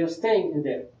 They are staying in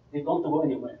there. They don't go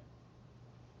anywhere.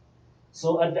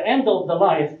 So at the end of the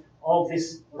life of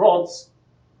these rods,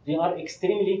 they are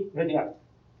extremely radioactive.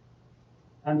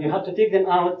 And you have to take them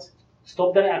out,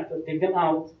 stop the reactor, take them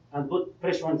out, and put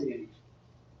fresh ones in.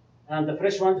 And the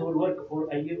fresh ones will work for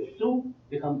a year or two,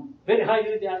 become very highly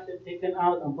radioactive, take them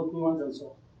out, and put new ones, and so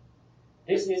on.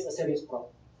 This is a serious problem.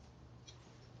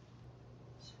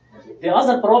 The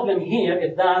other problem here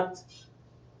is that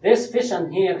this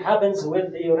fission here happens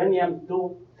with the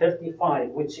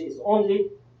uranium-235, which is only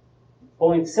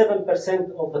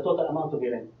 0.7% of the total amount of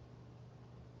uranium.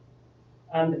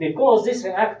 And because this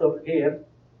reactor here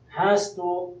has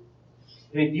to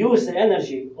reduce the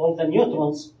energy of the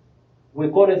neutrons, we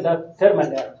call it that thermal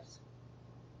reactors.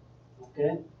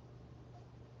 Okay?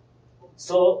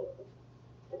 So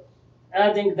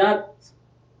adding that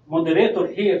moderator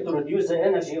here to reduce the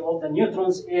energy of the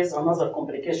neutrons is another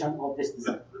complication of this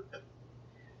design.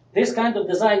 This kind of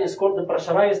design is called the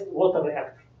pressurized water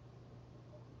reactor.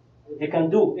 What they can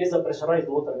do is a pressurized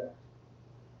water reactor.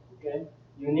 Okay?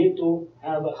 You need to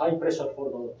have a high pressure for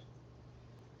the water.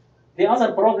 The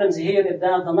other problems here is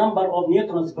that the number of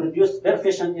neutrons produced per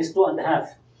fission is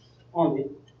 2.5 only.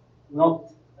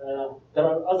 Not, there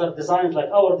are other designs, like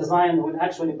our design will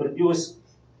actually produce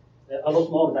a lot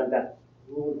more than that.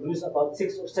 We will produce about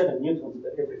 6 or 7 neutrons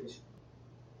per every fission.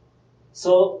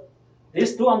 So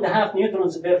this 2.5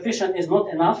 neutrons per fission is not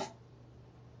enough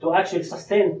to actually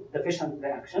sustain the fission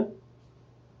reaction,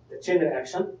 the chain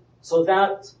reaction, so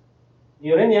that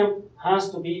uranium has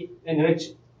to be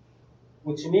enriched,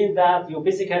 which means that you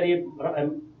basically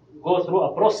go through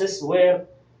a process where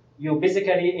you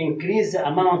basically increase the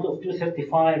amount of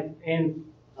 235 in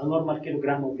a normal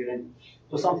kilogram of uranium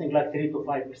to something like 3 to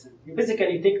 5%. You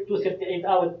basically take 238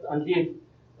 out and leave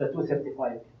the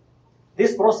 235.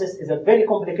 This process is a very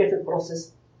complicated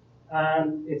process,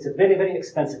 and it's very, very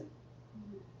expensive.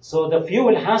 So the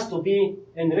fuel has to be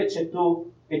enriched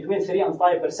to between 3 and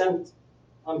 5%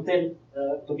 until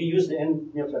to be used in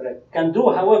nuclear reactor. Can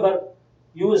do, however,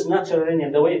 use natural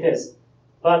uranium the way it is,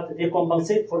 but they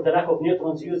compensate for the lack of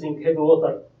neutrons using heavy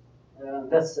water.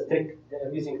 That's the trick they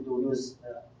are using to use.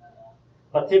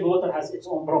 But heavy water has its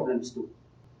own problems too.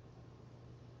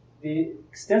 The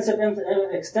extensive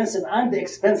and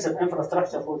expensive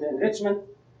infrastructure for the enrichment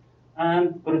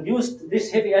and produced these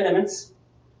heavy elements,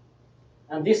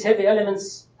 and these heavy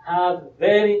elements have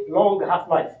very long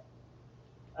half-life.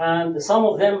 And some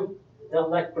of them,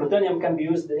 like plutonium, can be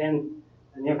used in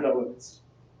nuclear weapons.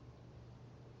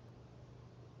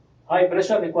 High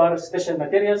pressure requires special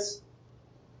materials.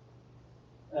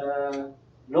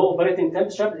 Low operating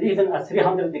temperature, even at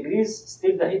 300 degrees,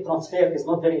 still the heat transfer is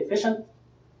not very efficient.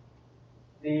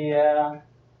 We'll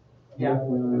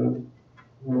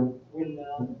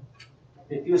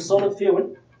use solid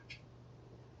fuel,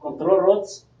 control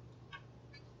rods.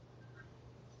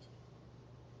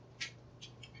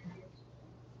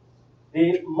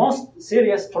 The most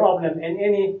serious problem in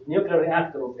any nuclear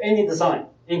reactor of any design,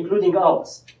 including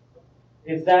ours,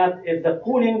 is that if the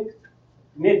cooling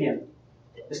medium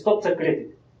stops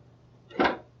circulating,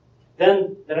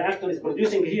 then the reactor is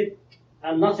producing heat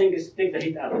and nothing is to take the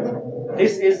heat out.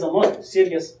 This is the most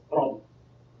serious problem.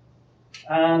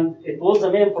 And it was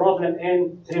the main problem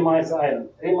in 3 Miles Island.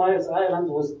 3 Miles Island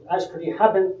was actually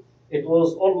happened, it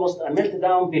was almost a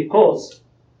meltdown because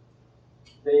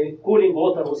the cooling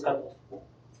water was cut off.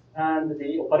 And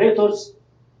the operators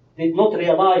did not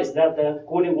realize that the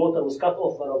cooling water was cut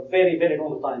off for a very, very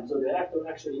long time. So the reactor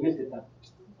actually melted down,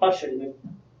 partially melted.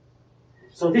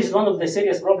 So this is one of the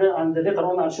serious problems, and later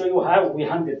on I'll show you how we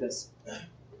handled this.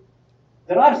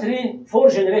 There are four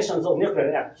generations of nuclear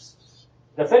reactors.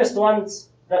 The first ones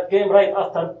that came right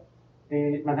after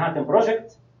the Manhattan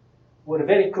Project were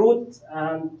very crude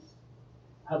and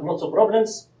had lots of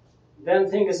problems. Then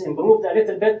things improved a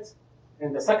little bit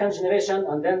in the second generation,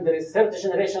 and then there is third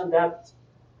generation that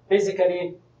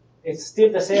basically it's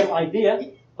still the same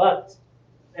idea, but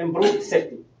improved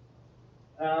safety.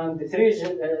 And the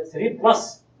 3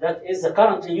 plus, that is the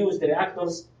currently used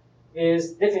reactors,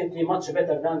 is definitely much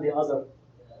better than the other.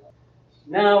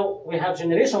 Now we have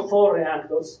generation 4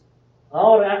 reactors.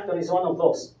 Our reactor is one of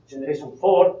those, generation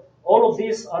 4. All of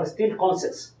these are still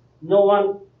concepts. No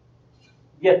one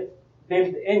yet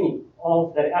built any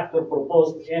of the reactor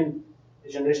proposed in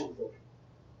generation 4.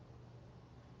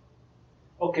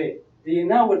 Okay,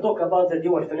 now we'll talk about the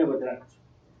dual fuel reactor.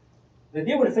 The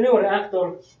dual fuel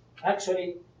reactor,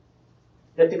 actually,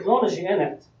 the technology in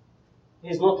it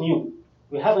is not new.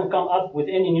 We haven't come up with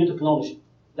any new technology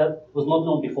that was not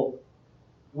known before.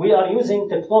 We are using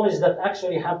technologies that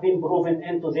actually have been proven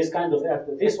into this kind of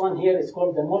reactor. This one here is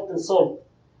called the molten salt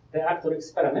reactor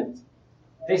experiment.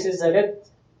 This is a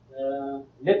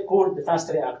lead-cooled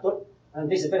fast reactor, and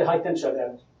this is a very high temperature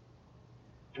reactor.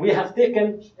 We have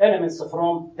taken elements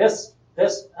from this,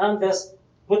 and this,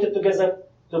 put it together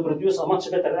to produce a much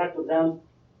better reactor than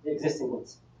the existing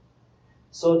ones.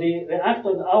 So the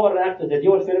reactor, our reactor, the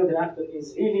dual fuel reactor,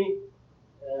 is really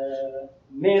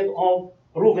made of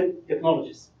proven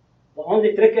technologies. The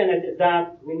only trick in it is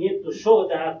that we need to show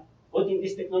that putting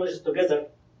these technologies together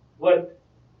work.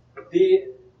 The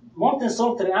molten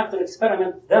salt reactor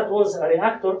experiment, that was a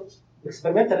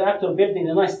experimental reactor built in the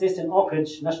United States in Oak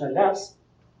Ridge National Labs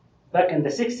back in the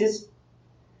 60s.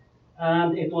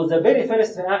 And it was the very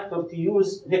first reactor to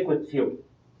use liquid fuel.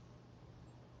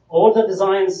 All the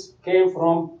designs came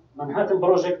from Manhattan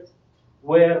Project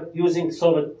were using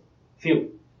solid fuel.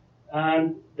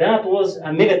 And that was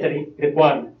a military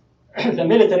requirement. The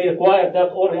military required that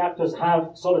all reactors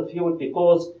have solid fuel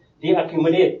because they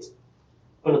accumulate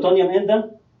plutonium in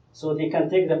them, so they can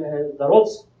take the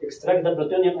rods, extract the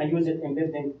plutonium, and use it in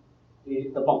building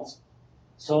the bombs.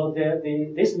 So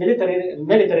this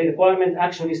military requirement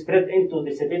actually spread into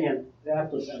the civilian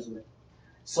reactors as well.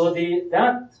 So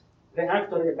that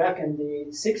reactor back in the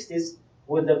 60s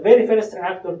was the very first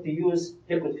reactor to use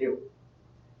liquid fuel.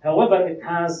 However, it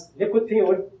has liquid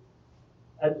fuel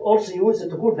and also used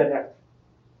to cool the reactor.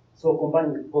 So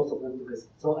combining both of them together.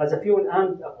 So as a fuel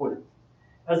and a coolant.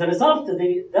 As a result,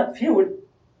 that fuel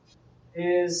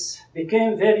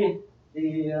became very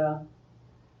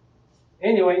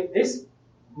anyway. This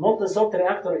molten salt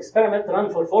reactor experiment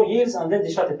ran for 4 years, and then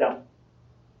they shut it down.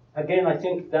 Again, I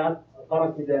think that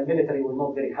apparently the military were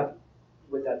not very happy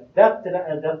with that.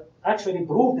 That actually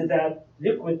proved that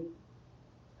liquid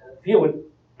fuel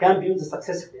can be used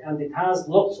successfully, and it has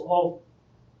lots of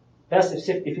passive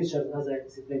safety features, as I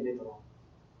explained later on.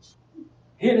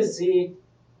 Here is the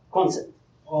concept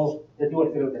of the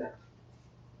dual fuel reactor.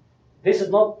 This is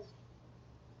not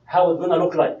how it's going to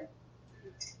look like.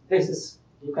 This is,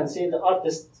 you can see the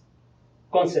artist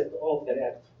concept of the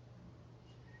reactor.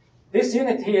 This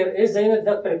unit here is the unit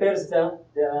that prepares the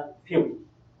fuel.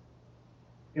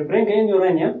 You bring in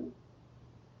uranium,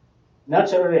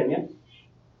 natural uranium,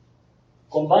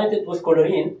 combine it with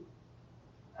chlorine,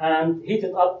 and heat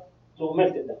it up to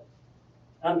melt it down.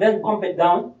 And then pump it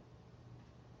down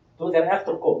to the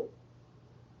reactor core.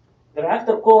 The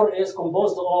reactor core is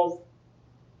composed of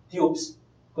tubes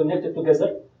connected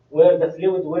together where the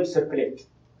fluid will circulate.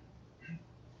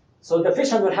 So the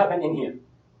fission will happen in here,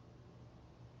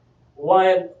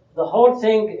 while the whole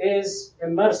thing is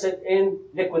immersed in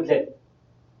liquid lead.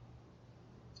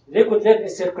 Liquid lead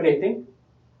is circulating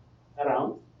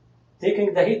around,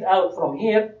 taking the heat out from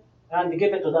here and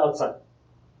give it to the outside.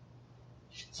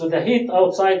 So the heat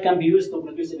outside can be used to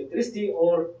produce electricity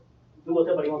or do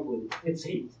whatever you want with it. It's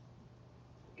heat.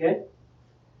 Okay?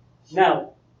 Now,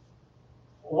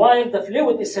 while the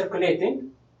fluid is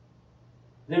circulating,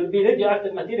 there will be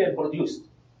radioactive material produced.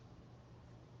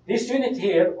 This unit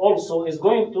here also is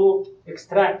going to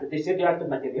extract these radioactive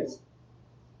materials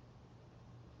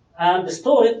and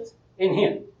store it in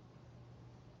here.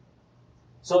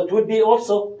 So it would be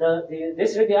also,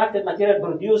 this radioactive material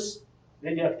produce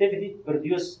radioactivity,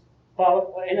 produce power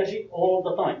or energy all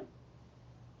the time.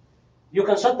 You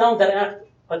can shut down the reactor,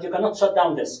 but you cannot shut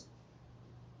down this.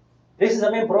 This is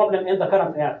the main problem in the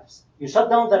current reactors. You shut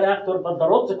down the reactor, but the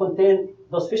rods contain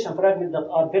those fission fragments that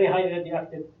are very highly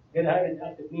radioactive. Very highly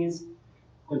radioactive means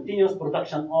continuous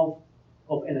production of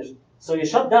energy. So you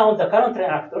shut down the current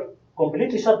reactor,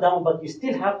 completely shut down, but you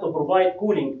still have to provide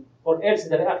cooling, or else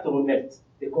the reactor will melt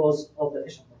because of the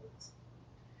fission fragments.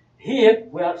 Here,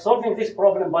 we are solving this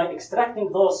problem by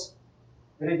extracting those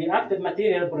radioactive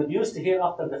material produced here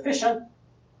after the fission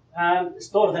and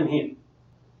store them here,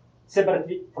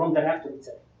 separately from the reactor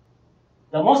itself.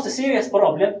 The most serious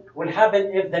problem will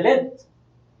happen if the lead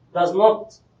does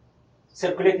not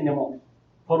circulate anymore,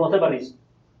 for whatever reason.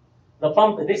 The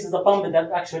pump, this is the pump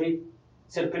that actually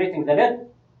circulating the lead.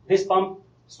 This pump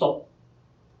stopped.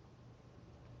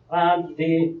 And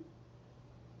the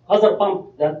other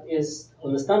pump that is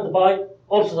on the standby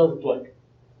also doesn't work.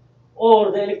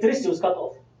 Or the electricity was cut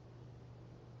off.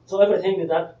 So everything is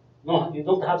that, no, you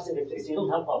don't have electricity, you don't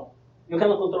have power. You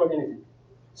cannot control anything.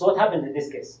 So what happened in this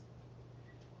case?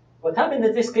 What happened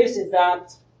in this case is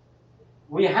that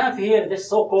we have here this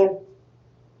so-called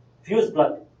fuse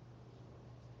plug.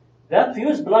 That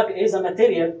fuse plug is a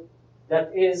material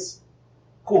that is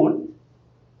cooled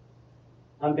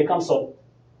and becomes solid.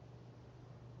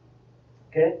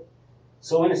 Okay?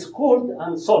 So when it's cooled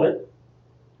and solid,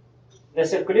 the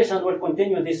circulation will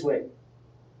continue this way.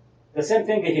 The same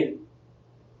thing here.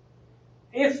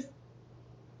 If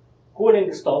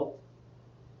cooling stopped,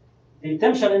 the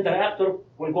temperature in the reactor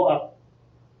will go up.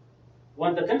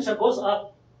 When the temperature goes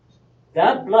up,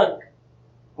 that plug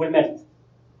will melt.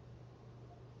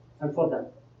 And for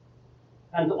that.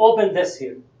 And open this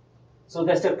here. So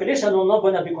the circulation will not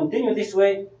going to be continued this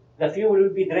way. The fuel will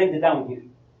be drained down here.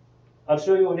 I'll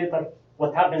show you later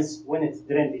what happens when it's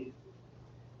drained here.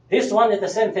 This one is the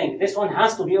same thing. This one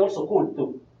has to be also cooled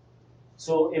too.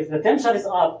 So if the temperature is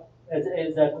up,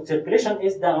 if the circulation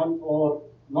is down or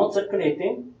not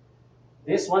circulating,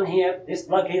 this one here, this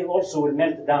plug here also will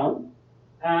melt down,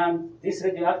 and these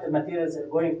radioactive materials are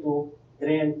going to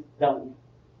drain down here.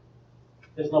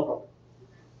 There's no problem.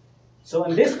 So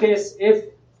in this case, if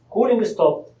cooling is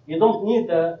stopped, you don't need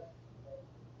the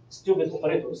stupid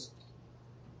operators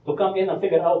to come in and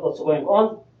figure out what's going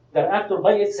on. The reactor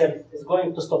by itself is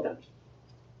going to stop them,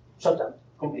 shut down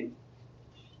completely.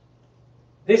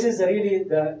 This is really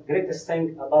the greatest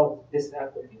thing about this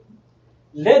reactor here.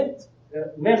 Lead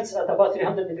melts at about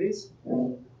 300 degrees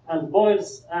and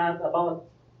boils at about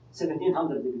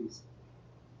 1700 degrees.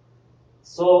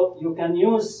 So you can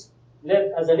use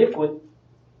lead as a liquid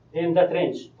in that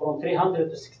range from 300 to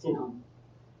 1600.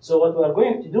 So what we are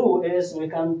going to do is we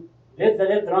can let the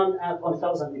lead run at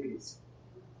 1000 degrees.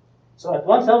 So at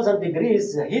 1000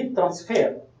 degrees, the heat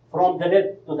transfer from the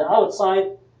lead to the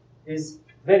outside is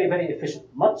very, very efficient,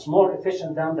 much more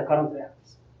efficient than the current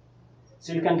reactors.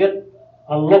 So you can get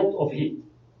a lot of heat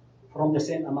from the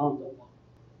same amount of water.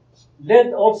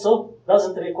 Lead also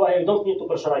doesn't require, you don't need to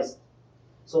pressurize it.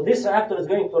 So this reactor is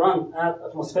going to run at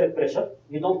atmospheric pressure.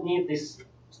 You don't need these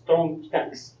strong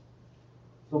tanks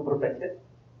to protect it.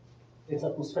 It's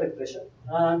atmospheric pressure,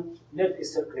 and lead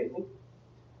is circulating.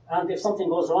 And if something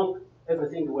goes wrong,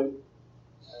 everything will.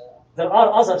 There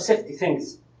are other safety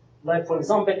things. Like, for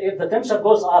example, if the temperature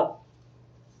goes up,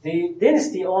 the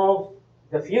density of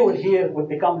the fuel here will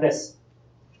become less.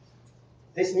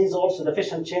 This means also the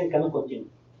fission chain cannot continue.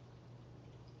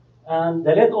 And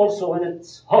the lead also, when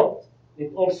it's hot,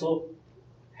 it also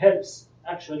helps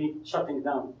actually shutting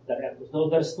down the reactor. So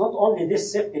there's not only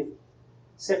this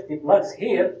safety plugs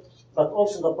here, but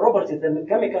also the properties, the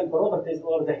chemical properties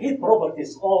or the heat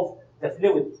properties of the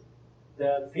fluid,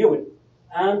 the fuel,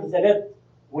 and the lead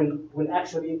will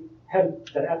actually help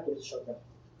the reactor to shut down.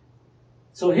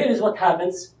 So here is what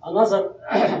happens. Another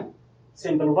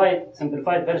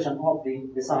simplified version of the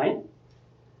design.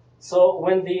 So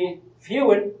when the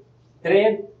fuel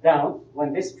drains down,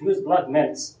 when this fuse plug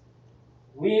melts,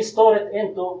 we store it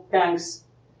into tanks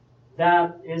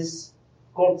that is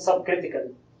called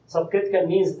subcritical. Subcritical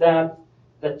means that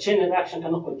the chain reaction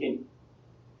cannot continue.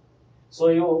 So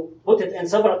you put it in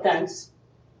several tanks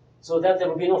so that there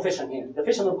will be no fission here. The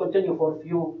fission will continue for a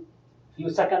few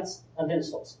seconds and then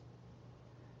stops.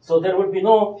 So there will be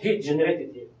no heat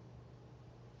generated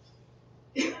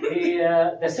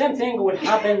here. The same thing will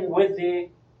happen with the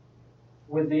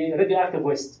radioactive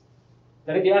waste.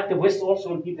 The radioactive waste also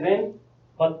will be drained,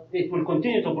 but it will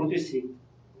continue to produce heat.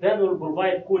 Then we'll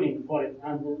provide cooling for it.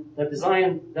 And the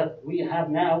design that we have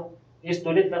now is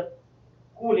to let that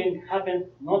cooling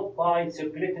happen not by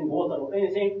circulating water or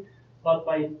anything, but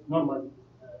by normal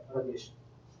radiation.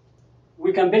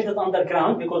 We can build it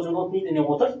underground because we don't need any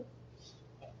water.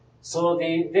 So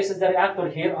this is the reactor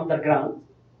here underground.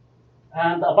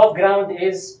 And above ground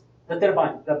is the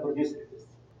turbine that produces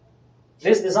electricity.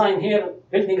 This design here,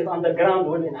 building it underground,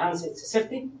 will enhance its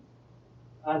safety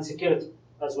and security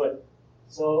as well.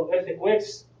 So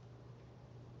earthquakes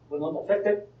will not affect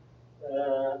it.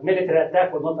 Military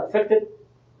attack will not affect it.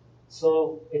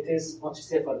 So it is much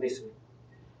safer this way.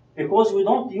 Because we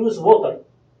don't use water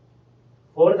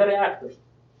for the reactor.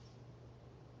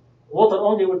 Water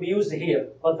only will be used here,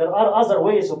 but there are other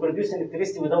ways of producing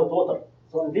electricity without water.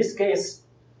 So in this case,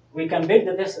 we can build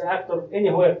this reactor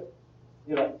anywhere,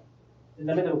 in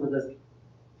the middle of the desert,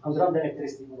 and run the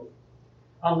electricity.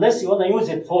 Unless you want to use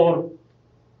it for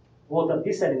water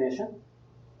desalination.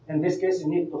 In this case, you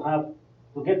need to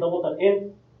get the water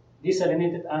in,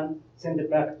 desalinate it, and send it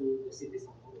back to the cities.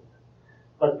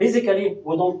 But basically,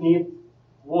 we don't need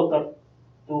water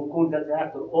to cool that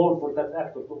reactor or for that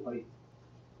reactor to operate.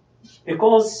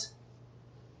 Because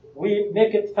we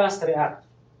make it fast reactor,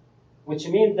 which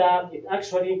means that it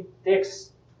actually takes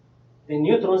the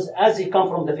neutrons as they come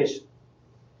from the fission,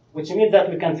 which means that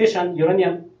we can fission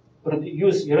uranium,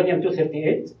 use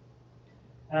uranium-238,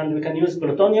 and we can use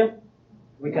plutonium,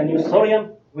 we can use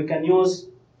thorium, we can use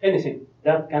anything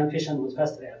that can fission with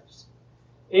fast reactors,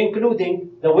 including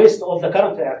the waste of the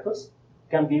current reactors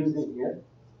can be used in here.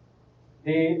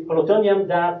 The plutonium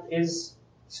that is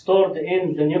stored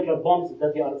in the nuclear bombs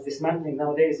that they are dismantling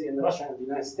nowadays in Russia and the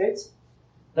United States,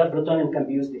 that plutonium can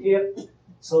be used here.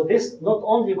 So this not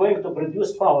only going to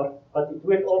produce power, but it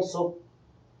will also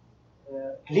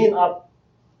clean up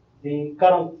the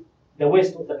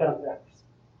waste of the current reactors.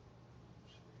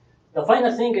 The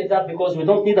final thing is that because we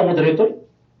don't need a moderator,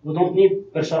 we don't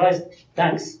need pressurized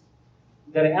tanks,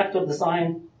 the reactor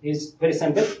design is very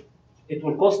simple. It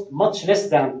will cost much less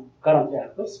than current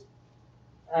reactors.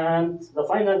 And the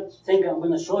final thing I'm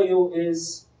going to show you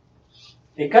is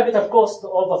the capital cost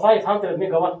of a 500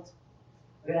 megawatt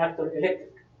reactor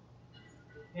electric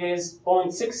is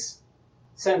 0.6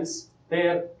 cents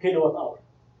per kilowatt hour.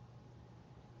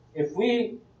 If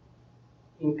we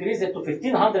increase it to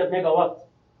 1500 megawatt,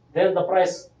 then the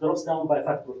price drops down by a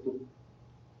factor of 2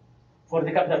 for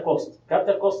the capital cost.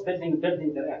 Capital cost building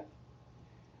the reactor.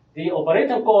 The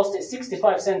operating cost is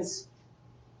 65 cents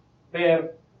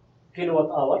per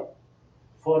kilowatt hour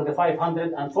for the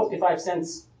 500 and 45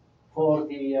 cents for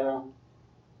the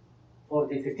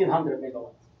 1500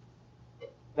 megawatt.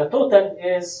 The total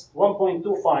is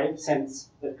 1.25 cents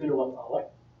per kilowatt hour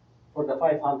for the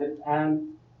 500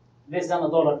 and less than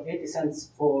 $1.80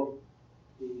 for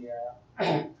the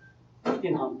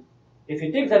 1500. If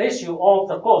you take the ratio of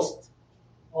the cost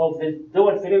of the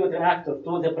dual fluid reactor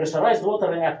to the pressurized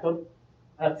water reactor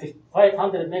at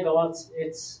 500 megawatts,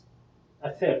 it's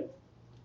a third.